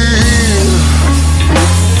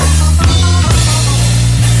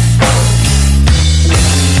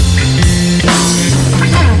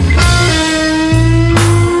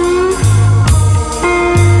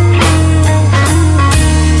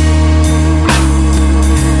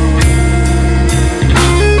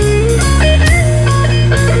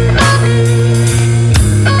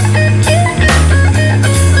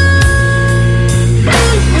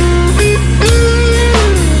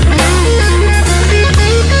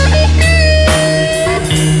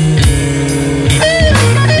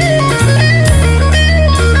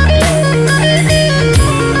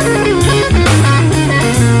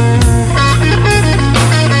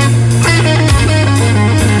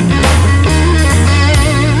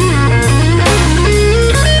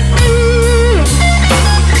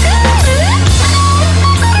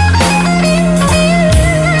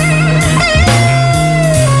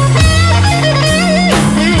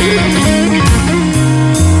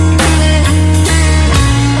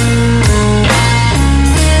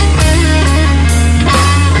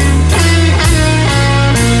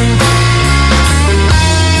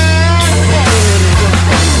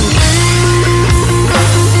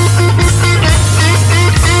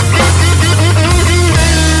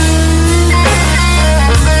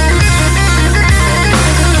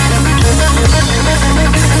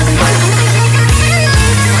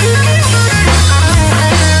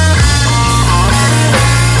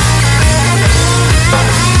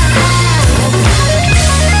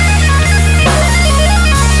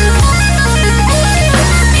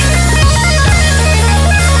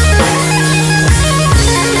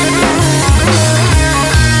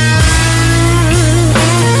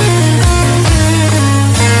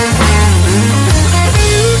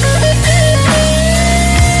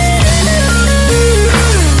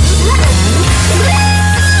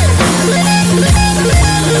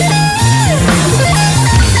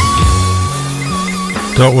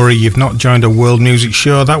 Don't worry, you've not joined a world music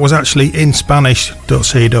show. That was actually in Spanish. Don't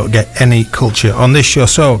say you don't get any culture on this show.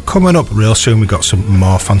 So, coming up real soon, we've got some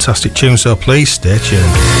more fantastic tunes, so please stay tuned.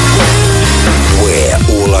 We're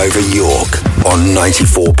all over York on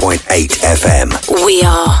 94.8 FM. We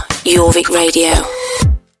are Jorvik Radio.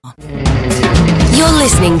 You're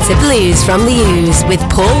listening to Blues from the Ooze with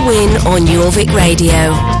Paul Wynn on Jorvik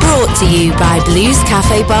Radio. Brought to you by Blues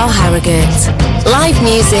Cafe Bar Harrogate. Live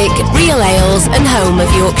music, real ales and home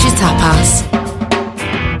of Yorkshire tapas.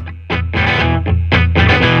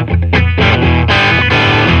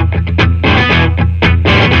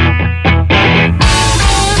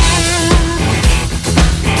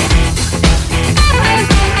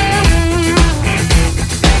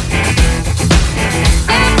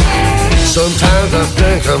 Sometimes I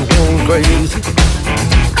think I'm going crazy,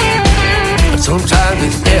 but sometimes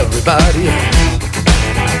it's everybody.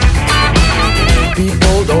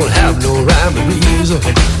 People don't have no rhyme or reason,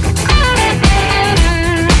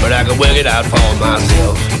 but I can work it out for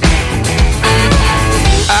myself.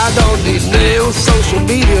 I don't need no social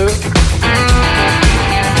media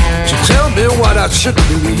to tell me what I should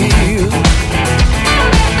believe.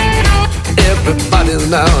 Everybody's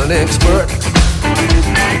now an expert,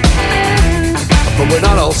 but we're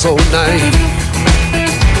not all so naive.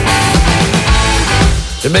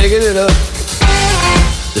 They're making it up.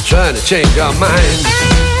 They're trying to change our minds.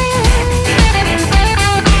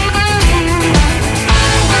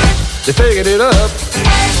 They're figuring it up,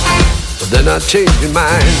 but they're not changing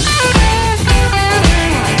minds.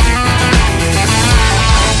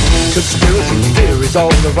 Conspiracy theories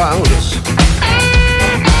all around us,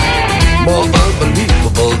 more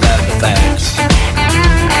unbelievable than the facts.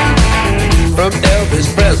 From Elvis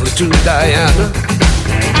Presley to Diana,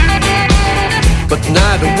 but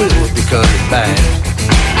neither will be coming back.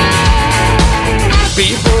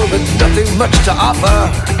 People with nothing much to offer,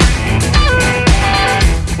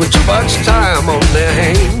 with too much time on their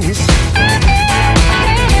hands,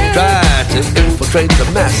 try to infiltrate the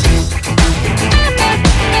masses,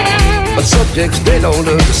 but subjects they don't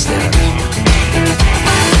understand.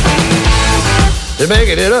 They're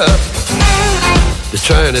making it up. They're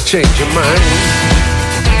trying to change your mind.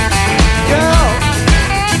 Yeah.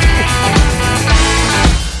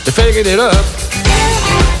 They're faking it up,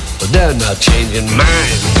 but they're not changing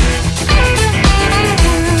minds.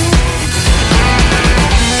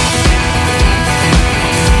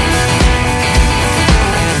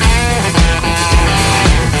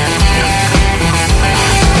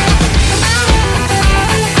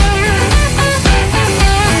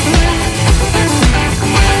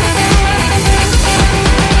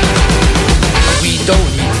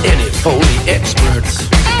 Don't need any phony experts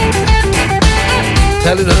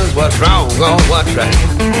telling us what's wrong or what's right.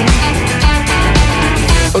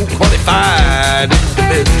 Unqualified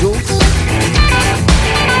individuals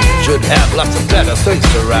should have lots of better things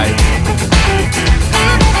to write.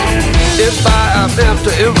 If I am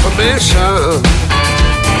after information,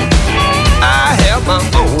 I have my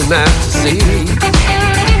own eyes to see.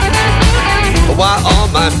 While all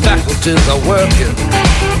my faculties are working,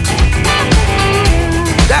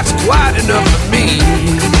 that's quite enough for me.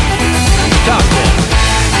 Talk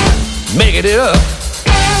them, making it up.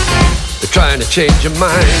 They're trying to change your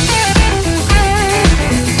mind.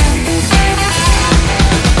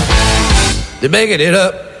 They're making it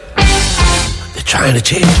up. They're trying to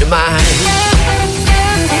change your mind.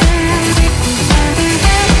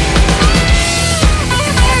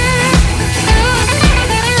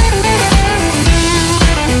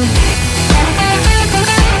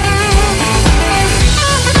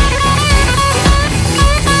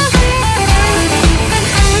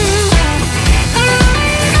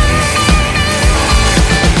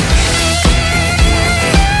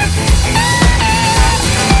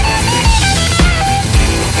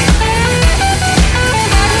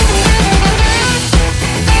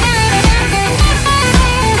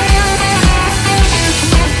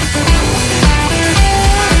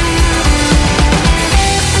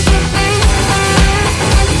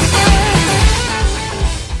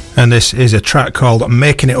 And this is a track called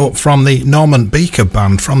Making It Up from the Norman Beaker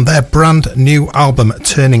Band from their brand new album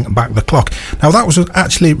Turning Back the Clock. Now that was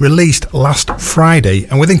actually released last Friday,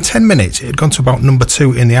 and within 10 minutes it had gone to about number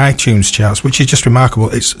 2 in the iTunes charts, which is just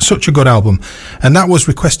remarkable. It's such a good album, and that was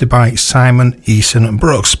requested by Simon Eason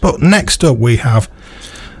Brooks. But next up we have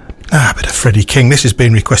a bit of Freddie King. This has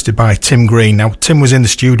been requested by Tim Green. Now, Tim was in the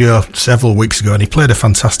studio several weeks ago and he played a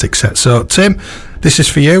fantastic set. So, Tim, this is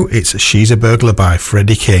for you. It's She's a Burglar by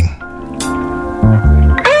Freddie King.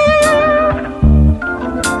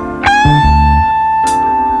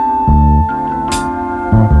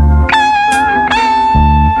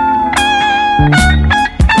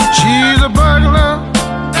 She's a burglar.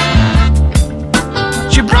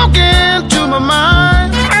 She broke into my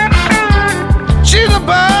mind. She's a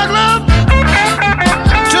burglar.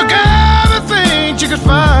 Took everything she could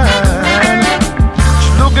find. She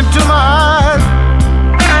looked into my eyes.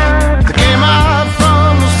 They came out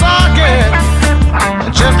from the socket.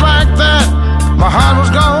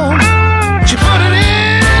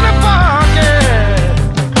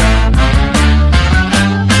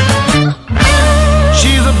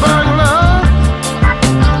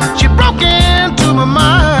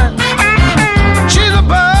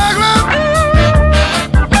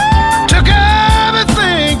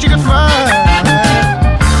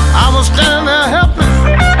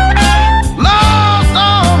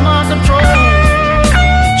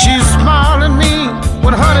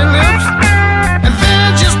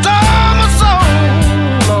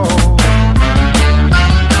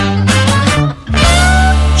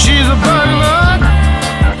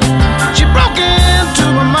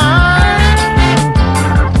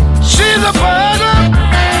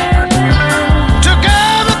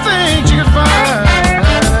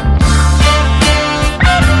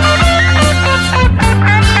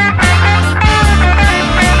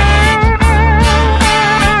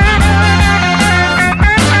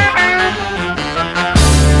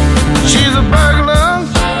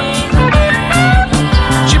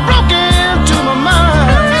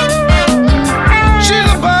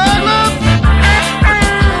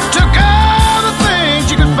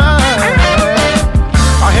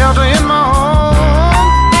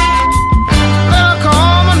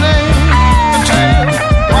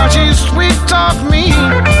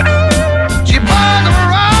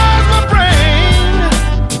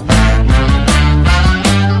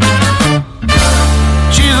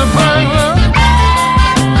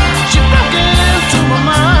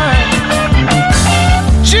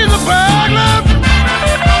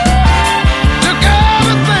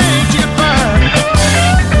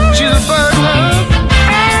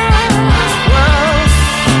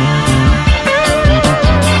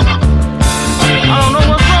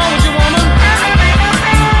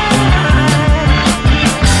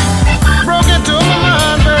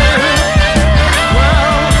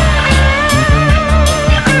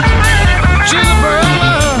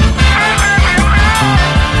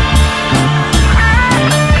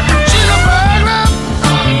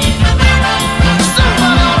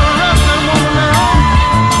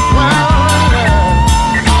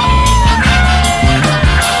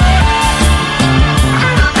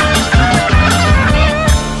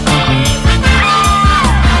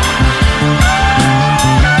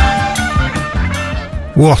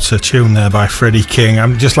 What a tune there by Freddie King.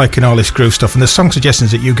 I'm just liking all this groove stuff, and the song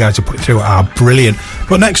suggestions that you guys are putting through are brilliant.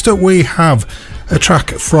 But next up we have a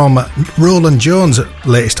track from Roland Jones'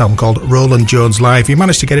 latest album called Roland Jones Live. He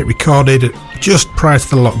managed to get it recorded just prior to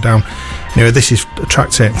the lockdown. Anyway, this is a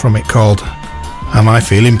track taken from it called Am I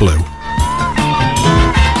Feeling Blue?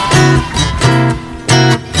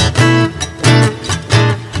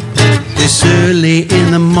 It's early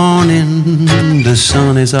in the morning, the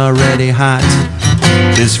sun is already hot.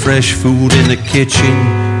 There's fresh food in the kitchen,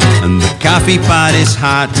 and the coffee pot is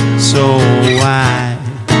hot. So why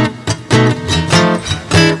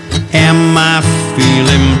am I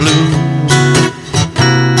feeling blue?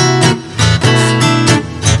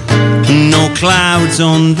 No clouds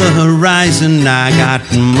on the horizon, I got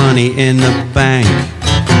money in the bank.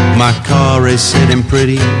 My car is sitting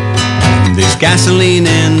pretty, there's gasoline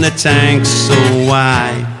in the tank. So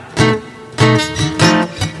why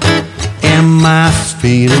am I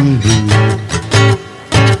feeling blue?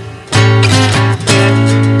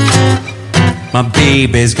 My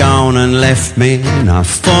baby's gone and left me, not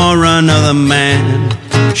for another man.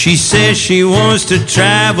 She says she wants to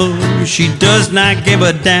travel, she does not give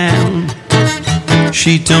a damn.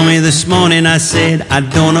 She told me this morning, I said, I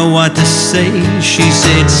don't know what to say. She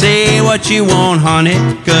said, say what you want, honey,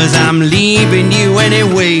 'cause I'm leaving you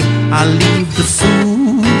anyway. I'll leave the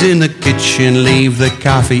food in the kitchen, leave the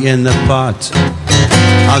coffee in the pot.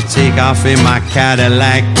 I'll take off in my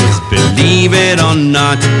Cadillac, 'cause believe it or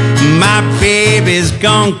not, my baby's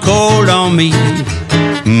gone cold on me,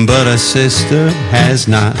 but her sister has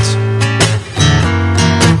not.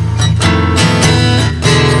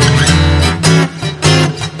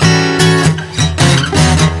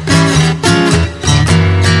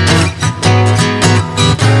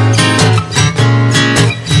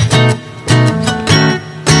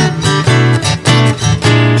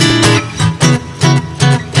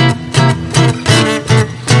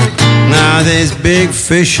 There's big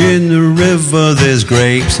fish in the river, there's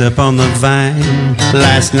grapes up on the vine.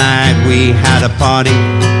 Last night we had a party,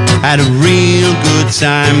 had a real good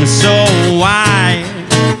time. So why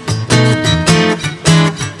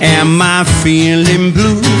am I feeling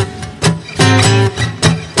blue?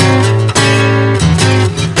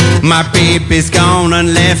 My baby's gone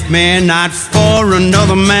and left me, not for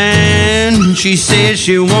another man. She says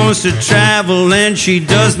she wants to travel and she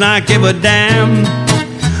does not give a damn.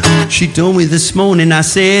 She told me this morning, I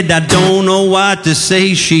said, I don't know what to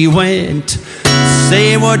say. She went,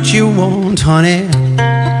 say what you want, honey,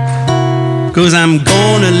 'cause I'm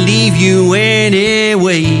gonna leave you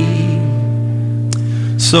anyway.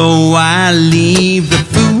 So I leave the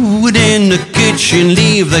food in the kitchen,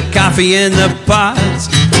 leave the coffee in the pots.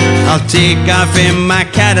 I'll take off in my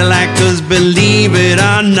Cadillac, 'cause believe it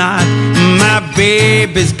or not, my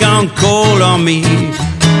baby's gone cold on me,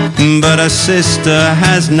 but her sister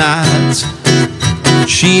has not.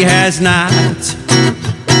 She has not.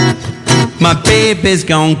 My baby's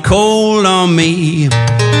gone cold on me,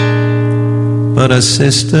 but her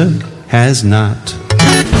sister has not.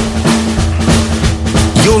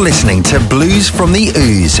 You're listening to Blues from the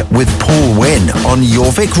Ooze with Paul Wynn on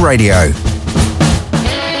Jorvik Radio.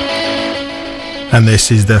 And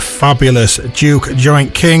this is the fabulous Duke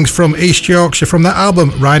Joint Kings from East Yorkshire, from their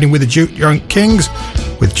album Riding with the Duke Joint Kings,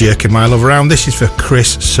 with Jerking My Love Around. This is for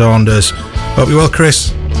Chris Saunders. Hope you're well,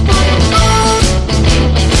 Chris.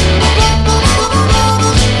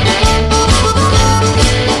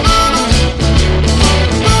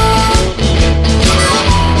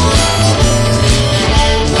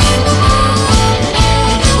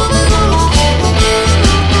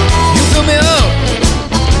 You fill me up,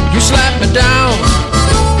 you slap me down.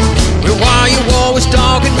 Well, why you always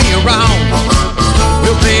dogging me around?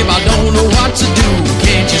 Well, babe, I don't know what to do.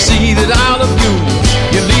 Can't you see that I love you?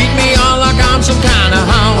 You lead me on like I'm some kind of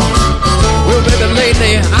hound. Well, baby,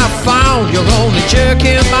 lately I found you're only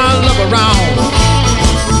jerking my love around.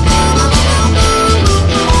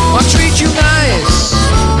 I treat you nice,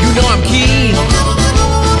 you know I'm keen.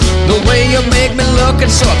 The way you make me look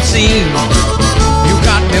and so obscene. You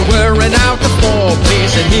got me wearing out the floor,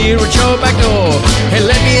 pacing here at your back door. Hey,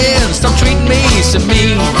 let me in, stop treating me so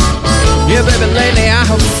mean. Yeah, baby, lately I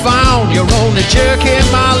have found you're only jerking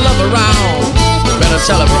my love around. Better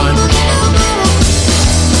tell her, Brian.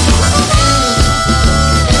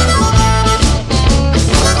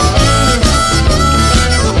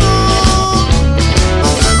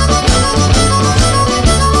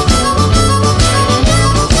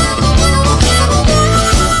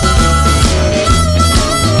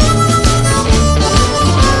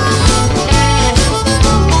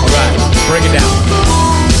 Break it down.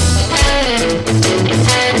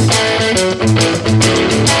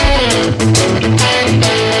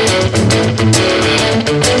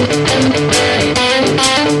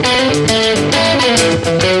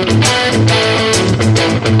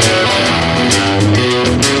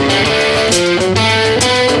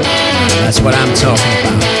 what I'm talking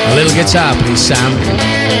about. A little guitar, please, Sam.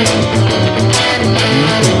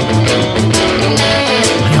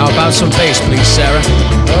 And how about some bass, please, Sarah?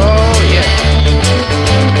 Oh, yeah.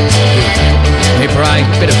 Hey, Brian,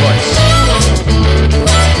 bit of voice.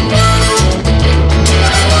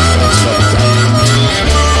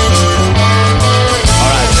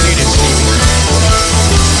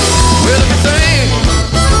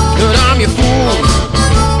 Your fool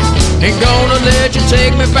ain't gonna let you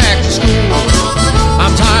take me back to school.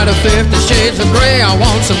 I'm tired of 50 shades of gray. I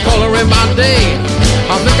want some color in my day.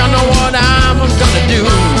 I think I know what I'm gonna do.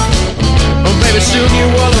 Oh, baby, soon you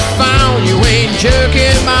will have found you ain't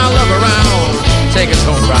jerking my love around. Take us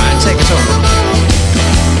home, Brian. Take us home.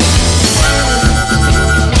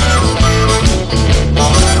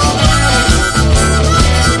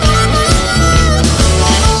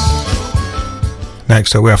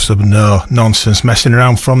 Next up we have some no nonsense messing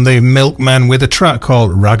around from the Milkmen with a track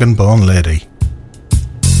called Rag and Bone Lady.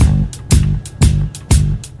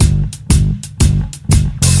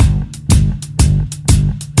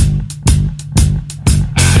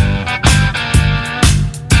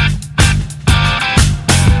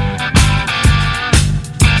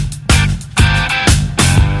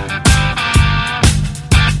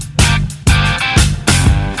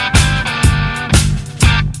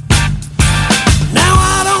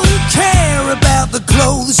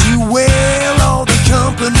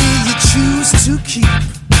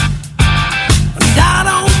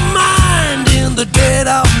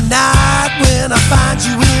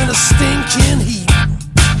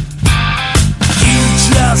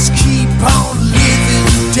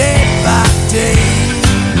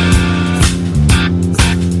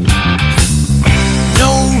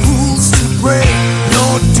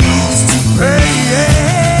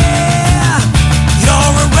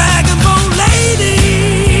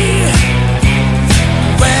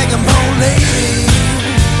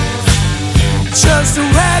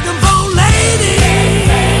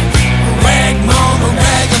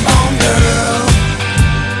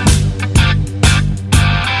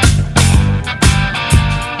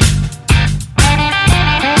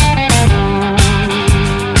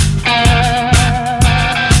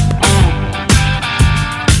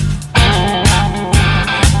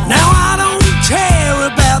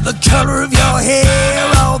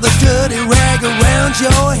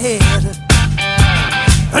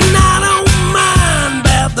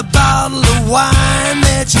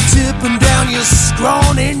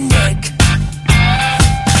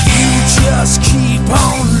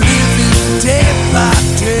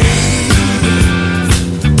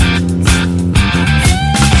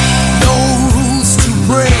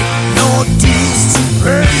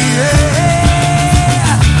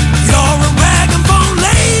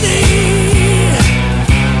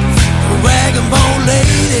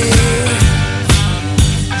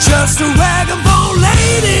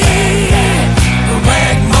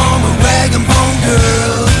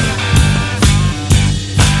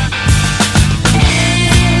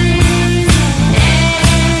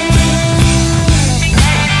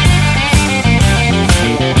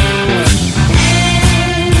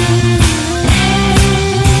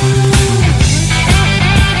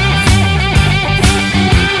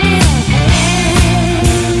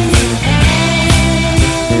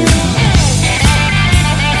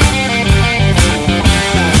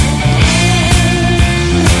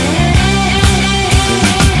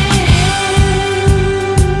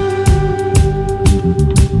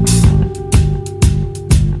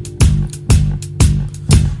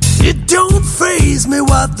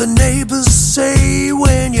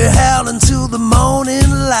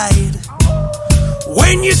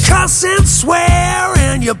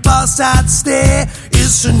 I'd stare,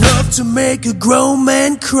 it's enough to make a grown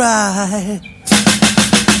man cry.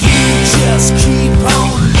 You just keep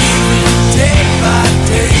on living day by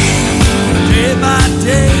day, day by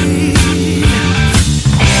day.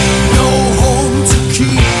 No home to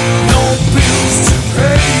keep, no bills to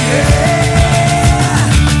pay.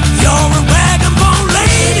 You're a rag and bone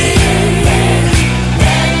lady,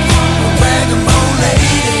 a rag and bone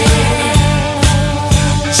lady,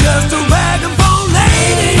 just a rag and bone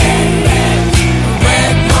lady.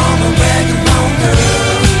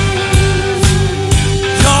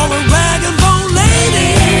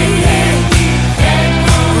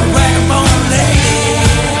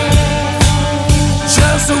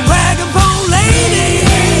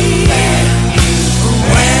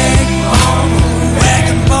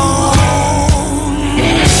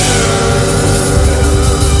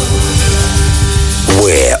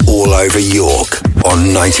 Over York on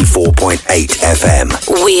 94.8 FM.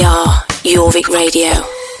 We are Jorvik Radio.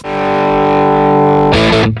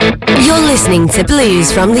 You're listening to Blues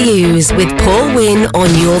from the Ooze with Paul Wynn on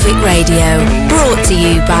Jorvik Radio. Brought to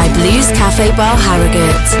you by Blues Cafe Bar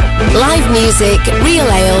Harrogate. Live music, real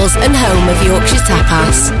ales and home of Yorkshire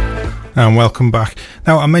tapas. And welcome back.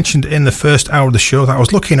 Now, I mentioned in the first hour of the show that I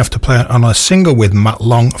was lucky enough to play on a single with Matt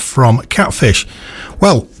Long from Catfish.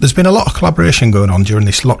 Well, there's been a lot of collaboration going on during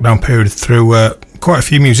this lockdown period through quite a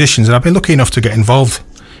few musicians, and I've been lucky enough to get involved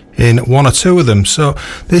in one or two of them. So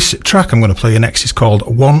this track I'm going to play you next is called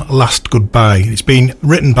One Last Goodbye. It's been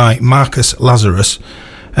written by Marcus Lazarus,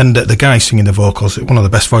 and the guy singing the vocals, one of the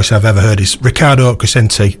best voices I've ever heard, is Ricardo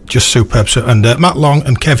Crescenti, just superb. So, and Matt Long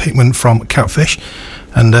and Kev Hickman from Catfish,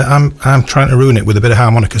 and I'm trying to ruin it with a bit of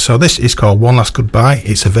harmonica. So this is called One Last Goodbye.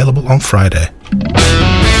 It's available on Friday.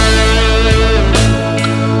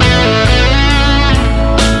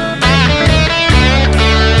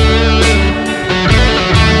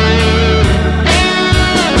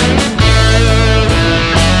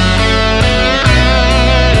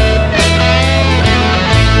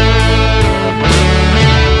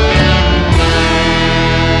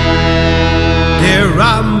 There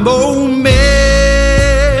are moments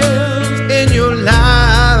in your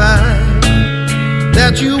life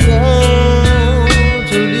that you want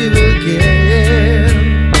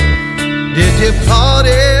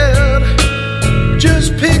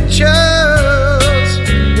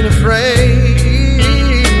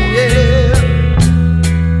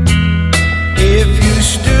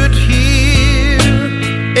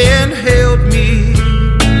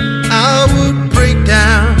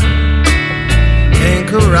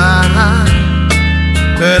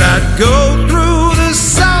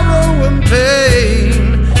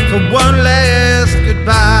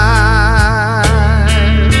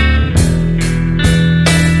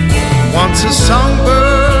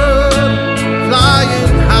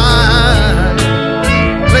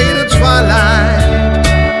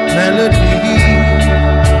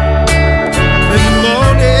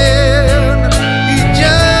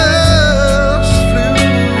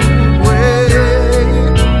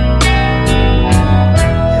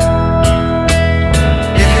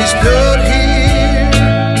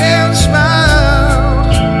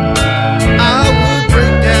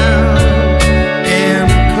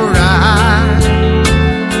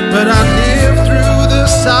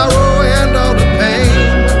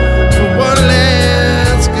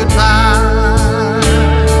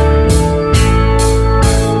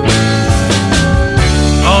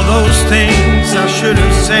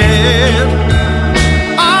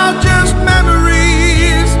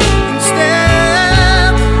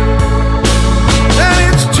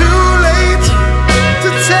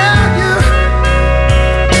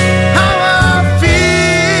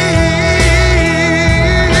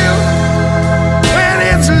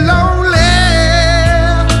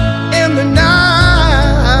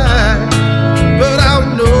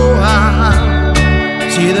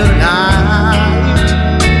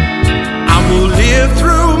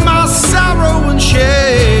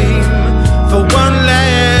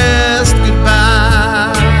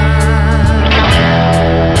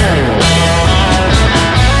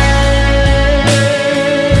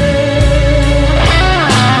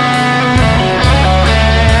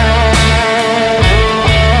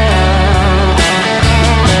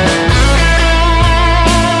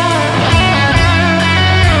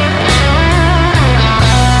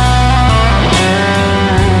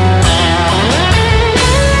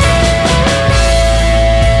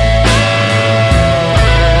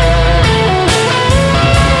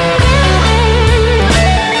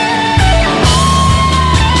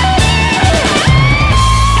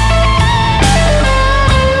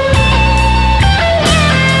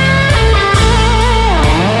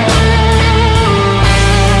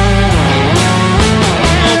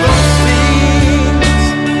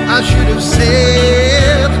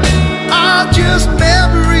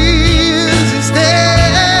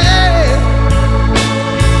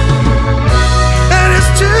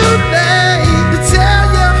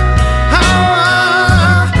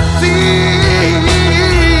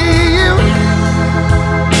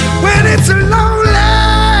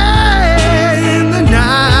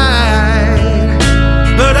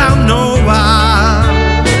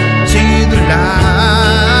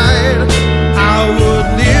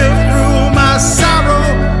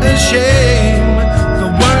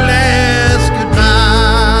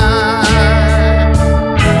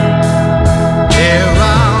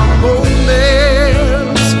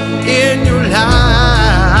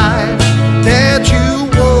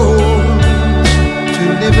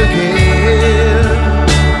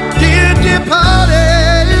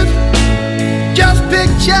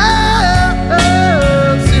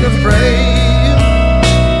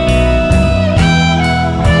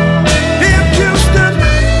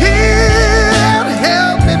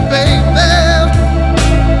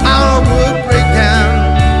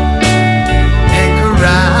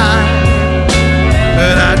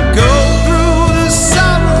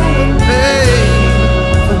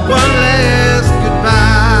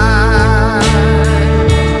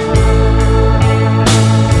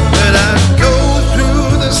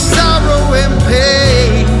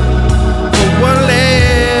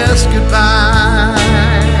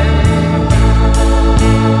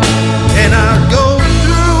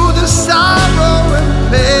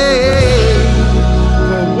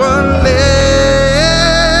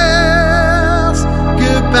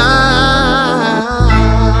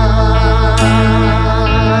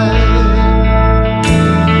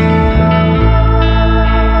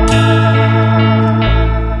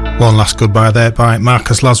last goodbye there by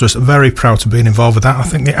Marcus Lazarus. Very proud to be involved with that. I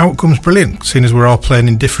think the outcome's brilliant, seeing as we're all playing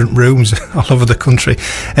in different rooms all over the country.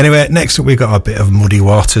 Anyway, next up we've got a bit of Muddy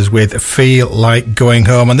Waters with Feel Like Going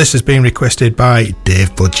Home, and this has been requested by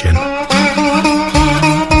Dave Budgeon.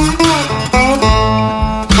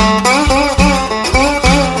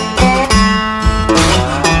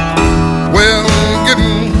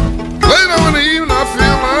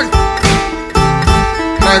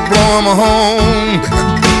 Blowing my home.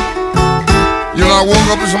 You know, I woke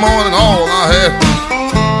up this morning, all I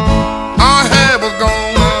had was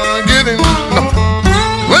gone getting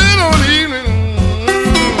late on the evening.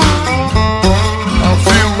 I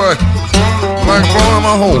feel like blowing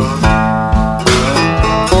my home.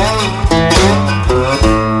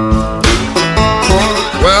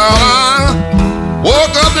 Well, I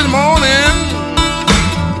woke up this morning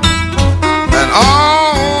and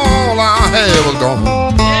all I had was gone.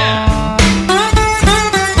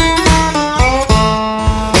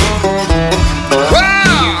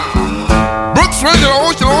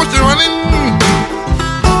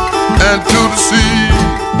 To the sea.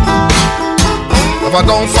 If I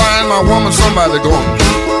don't find my woman, somebody gonna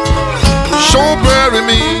sure bury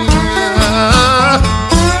me.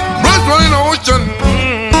 Blood running in the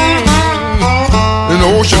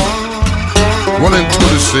ocean, running to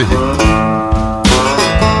the sea.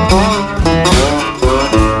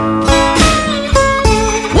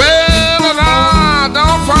 Well, if I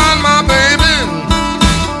don't find my baby,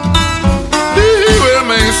 well,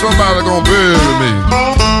 man, somebody gonna bury me.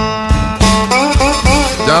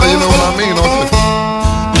 Johnny, you know what I mean, don't you?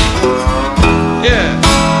 Yeah.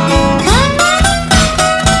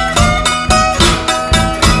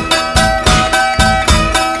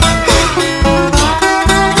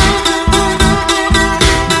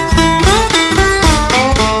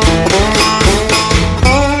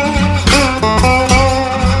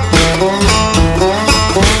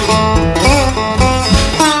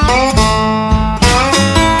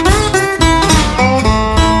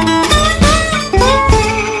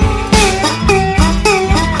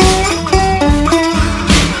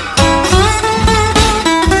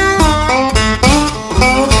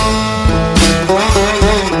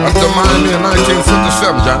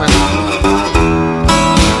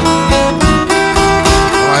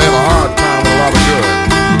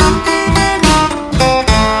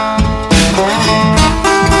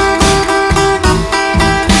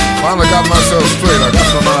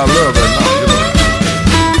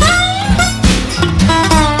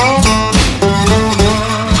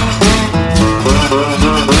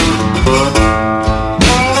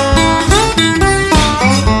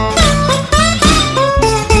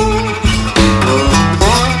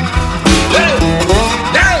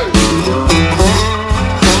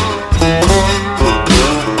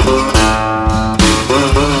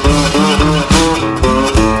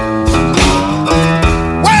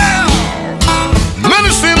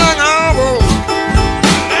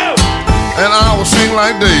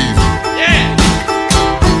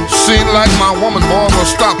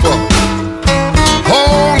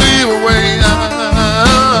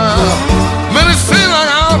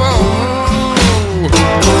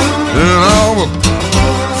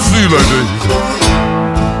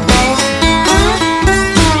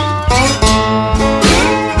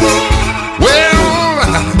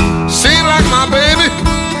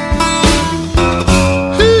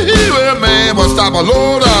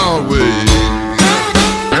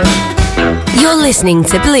 Listening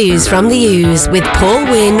to Blues from the Ooze with Paul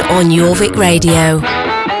Wynn on Jorvik Radio.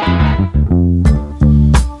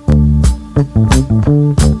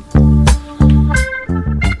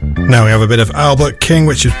 Now we have a bit of Albert King,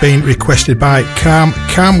 which has been requested by Calm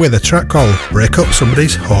with a track called Break Up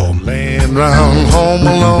Somebody's Home. Laying round home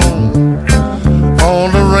alone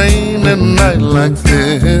on a rainy night like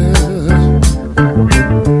this,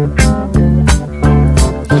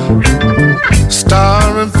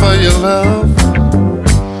 starring for your love,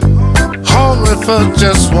 hungry for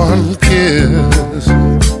just one kiss.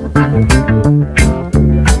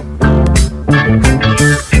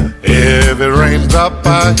 Every raindrop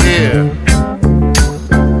I hear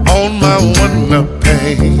on my window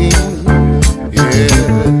pane, yeah,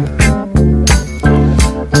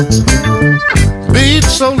 beat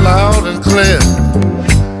so loud and clear.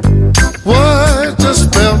 What just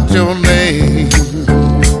spelled your name?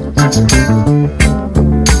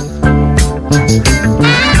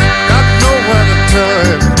 Got nowhere to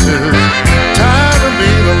turn to, tired of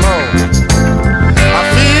being alone. I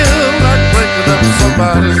feel like breaking up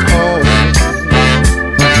somebody's home.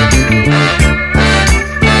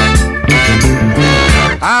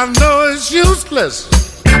 I know it's useless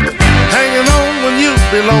hanging on when you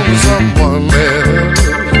belong to someone else.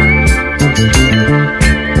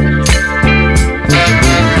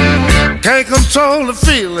 Can't control the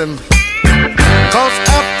feeling, 'cause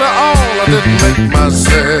after all I didn't make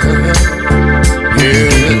myself.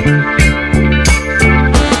 Yeah.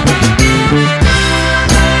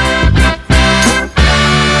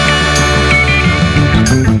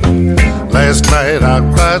 Last night I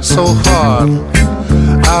cried so hard,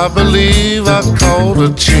 I believe I caught a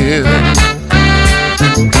chill.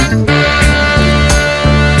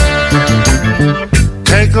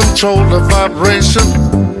 Can't control the vibration,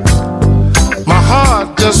 my heart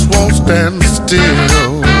just won't stand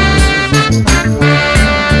still.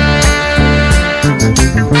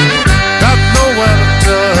 Got nowhere to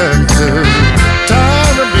turn to,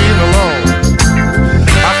 tired of being alone.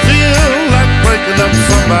 I feel like breaking up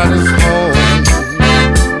somebody's home.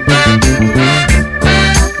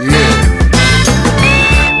 Yeah.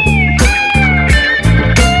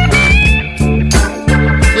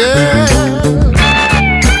 Yeah.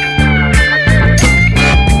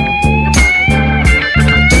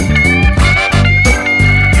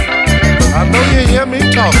 I know you hear me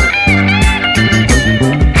talking.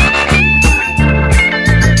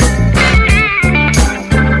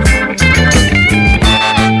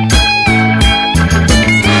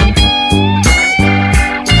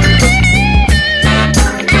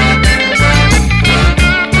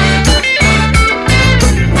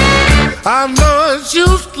 I know it's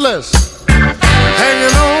useless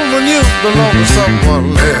hanging on when you belong to someone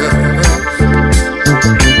else.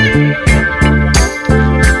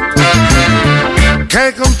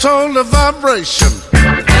 Can't control the vibration,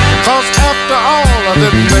 'cause after all I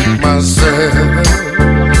didn't make myself.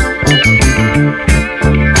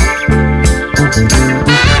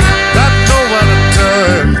 Got nowhere to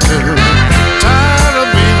turn to, tired of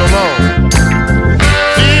being alone.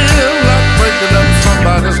 Feel like breaking up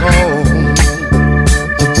somebody's home.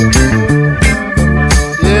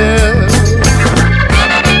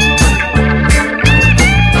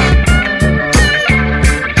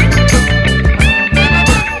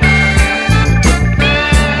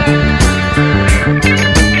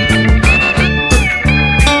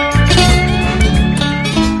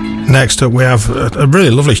 Next up we have a really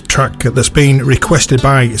lovely track that's been requested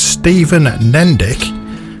by Stephen Nendick,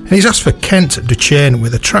 and he's asked for Kent Duchesne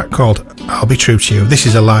with a track called I'll Be True to You. This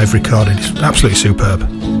is a live recording, it's absolutely superb.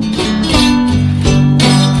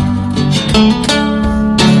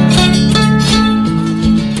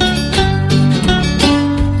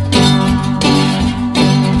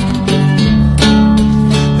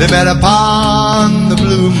 They met upon the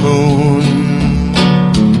blue moon,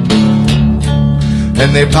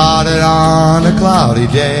 and they parted on a cloudy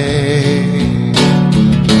day.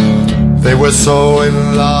 They were so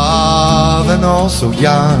in love and all so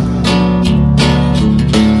young,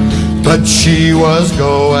 but she was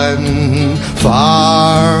going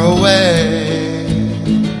far away.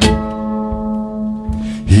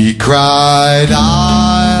 He cried,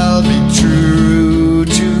 I'll be true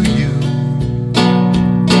to you,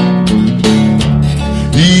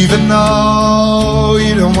 even though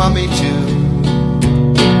you don't want me to.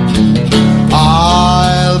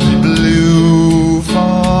 I'll be blue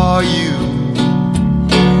for you,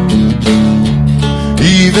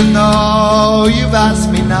 even though you've asked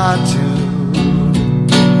me not to.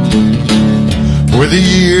 For the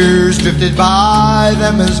years drifted by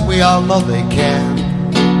them, as we all know they can.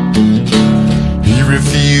 He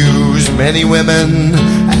refused many women,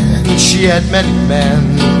 and she had many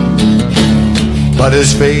men. But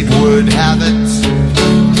as fate would have it,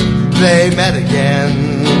 they met again.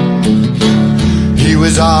 He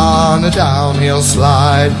was on a downhill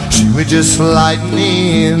slide, she was just sliding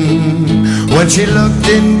in. When she looked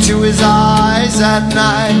into his eyes at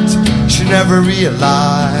night, she never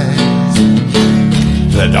realized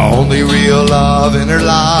that the only real love in her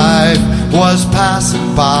life was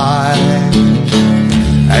passing by.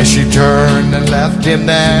 As she turned and left him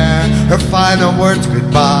there, her final words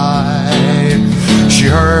goodbye, she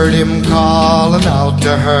heard him calling out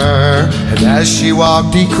to her, and as she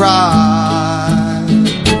walked he cried.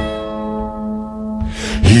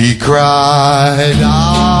 He cried,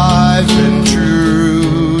 I've been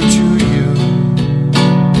true to you.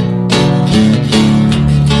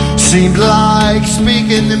 Seemed like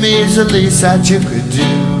speaking to me is the least that you could do.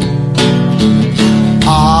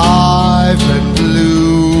 I've been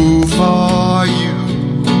blue for you.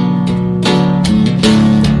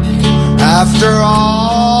 After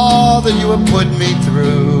all that you have put me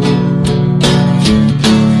through,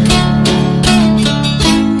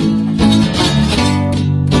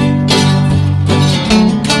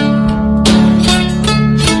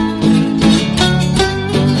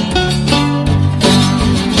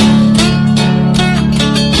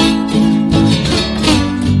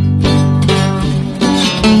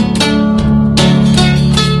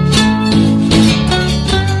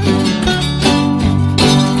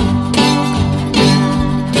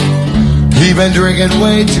 He'd been drinking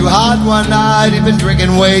way too hard one night, he'd been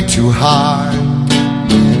drinking way too hard.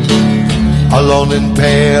 Alone and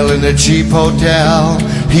pale in a cheap hotel,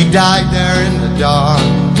 he died there in the dark.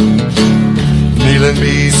 Kneeling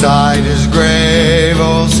beside his grave,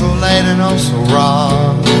 oh so late and oh so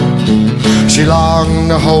wrong. She longed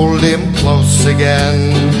to hold him close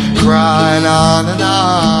again, crying on and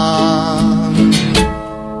on.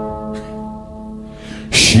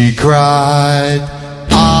 She cried,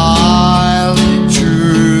 I'll be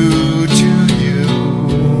true to you.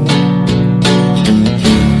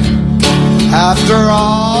 After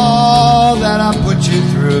all that I put you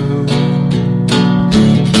through,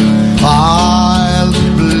 I'll be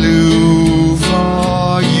blue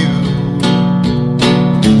for you.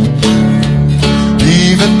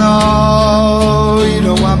 Even though you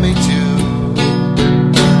don't want me to.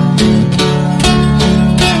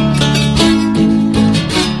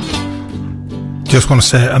 Just want to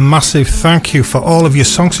say a massive thank you for all of your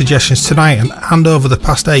song suggestions tonight and over the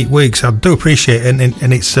past 8 weeks. I do appreciate it,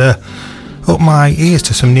 and it's up my ears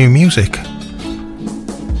to some new music,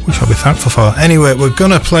 which I'll be thankful for. Anyway, we're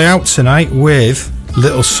going to play out tonight with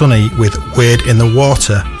Little Sonny with Wade in the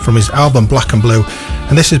Water from his album Black and Blue,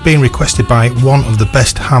 and this has been requested by one of the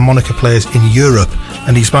best harmonica players in Europe,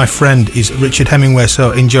 and he's my friend, he's Richard Hemingway,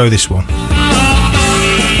 so enjoy this one.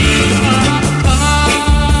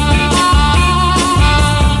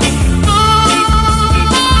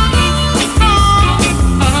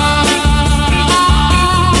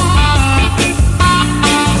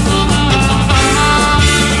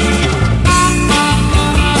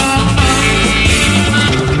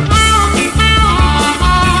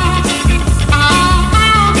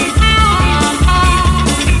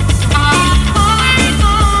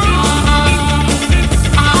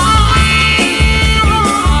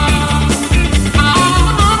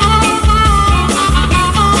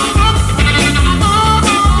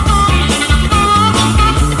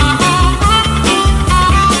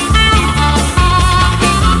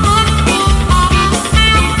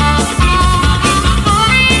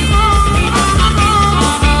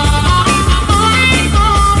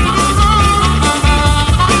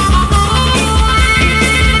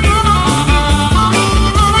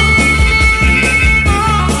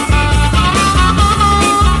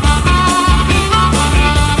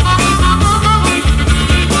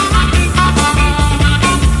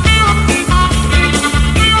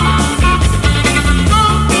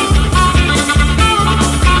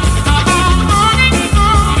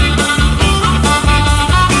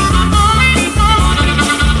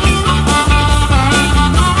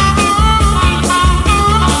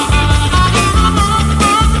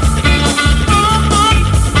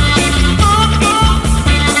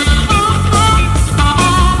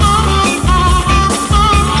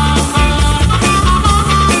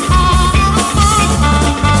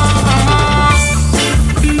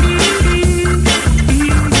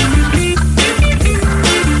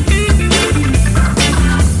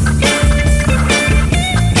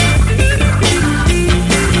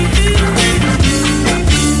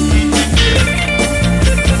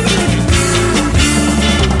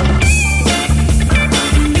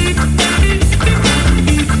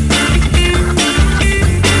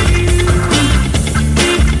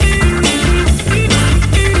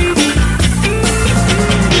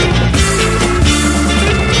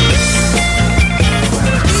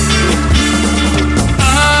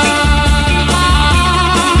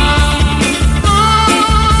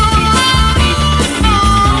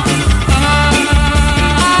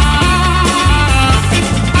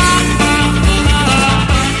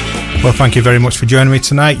 Well, thank you very much for joining me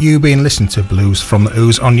tonight. You've been listening to Blues from the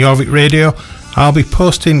Ooze on Jorvik Radio. I'll be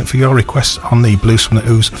posting for your requests on the Blues from the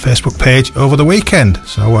Ooze Facebook page over the weekend.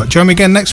 So join me again next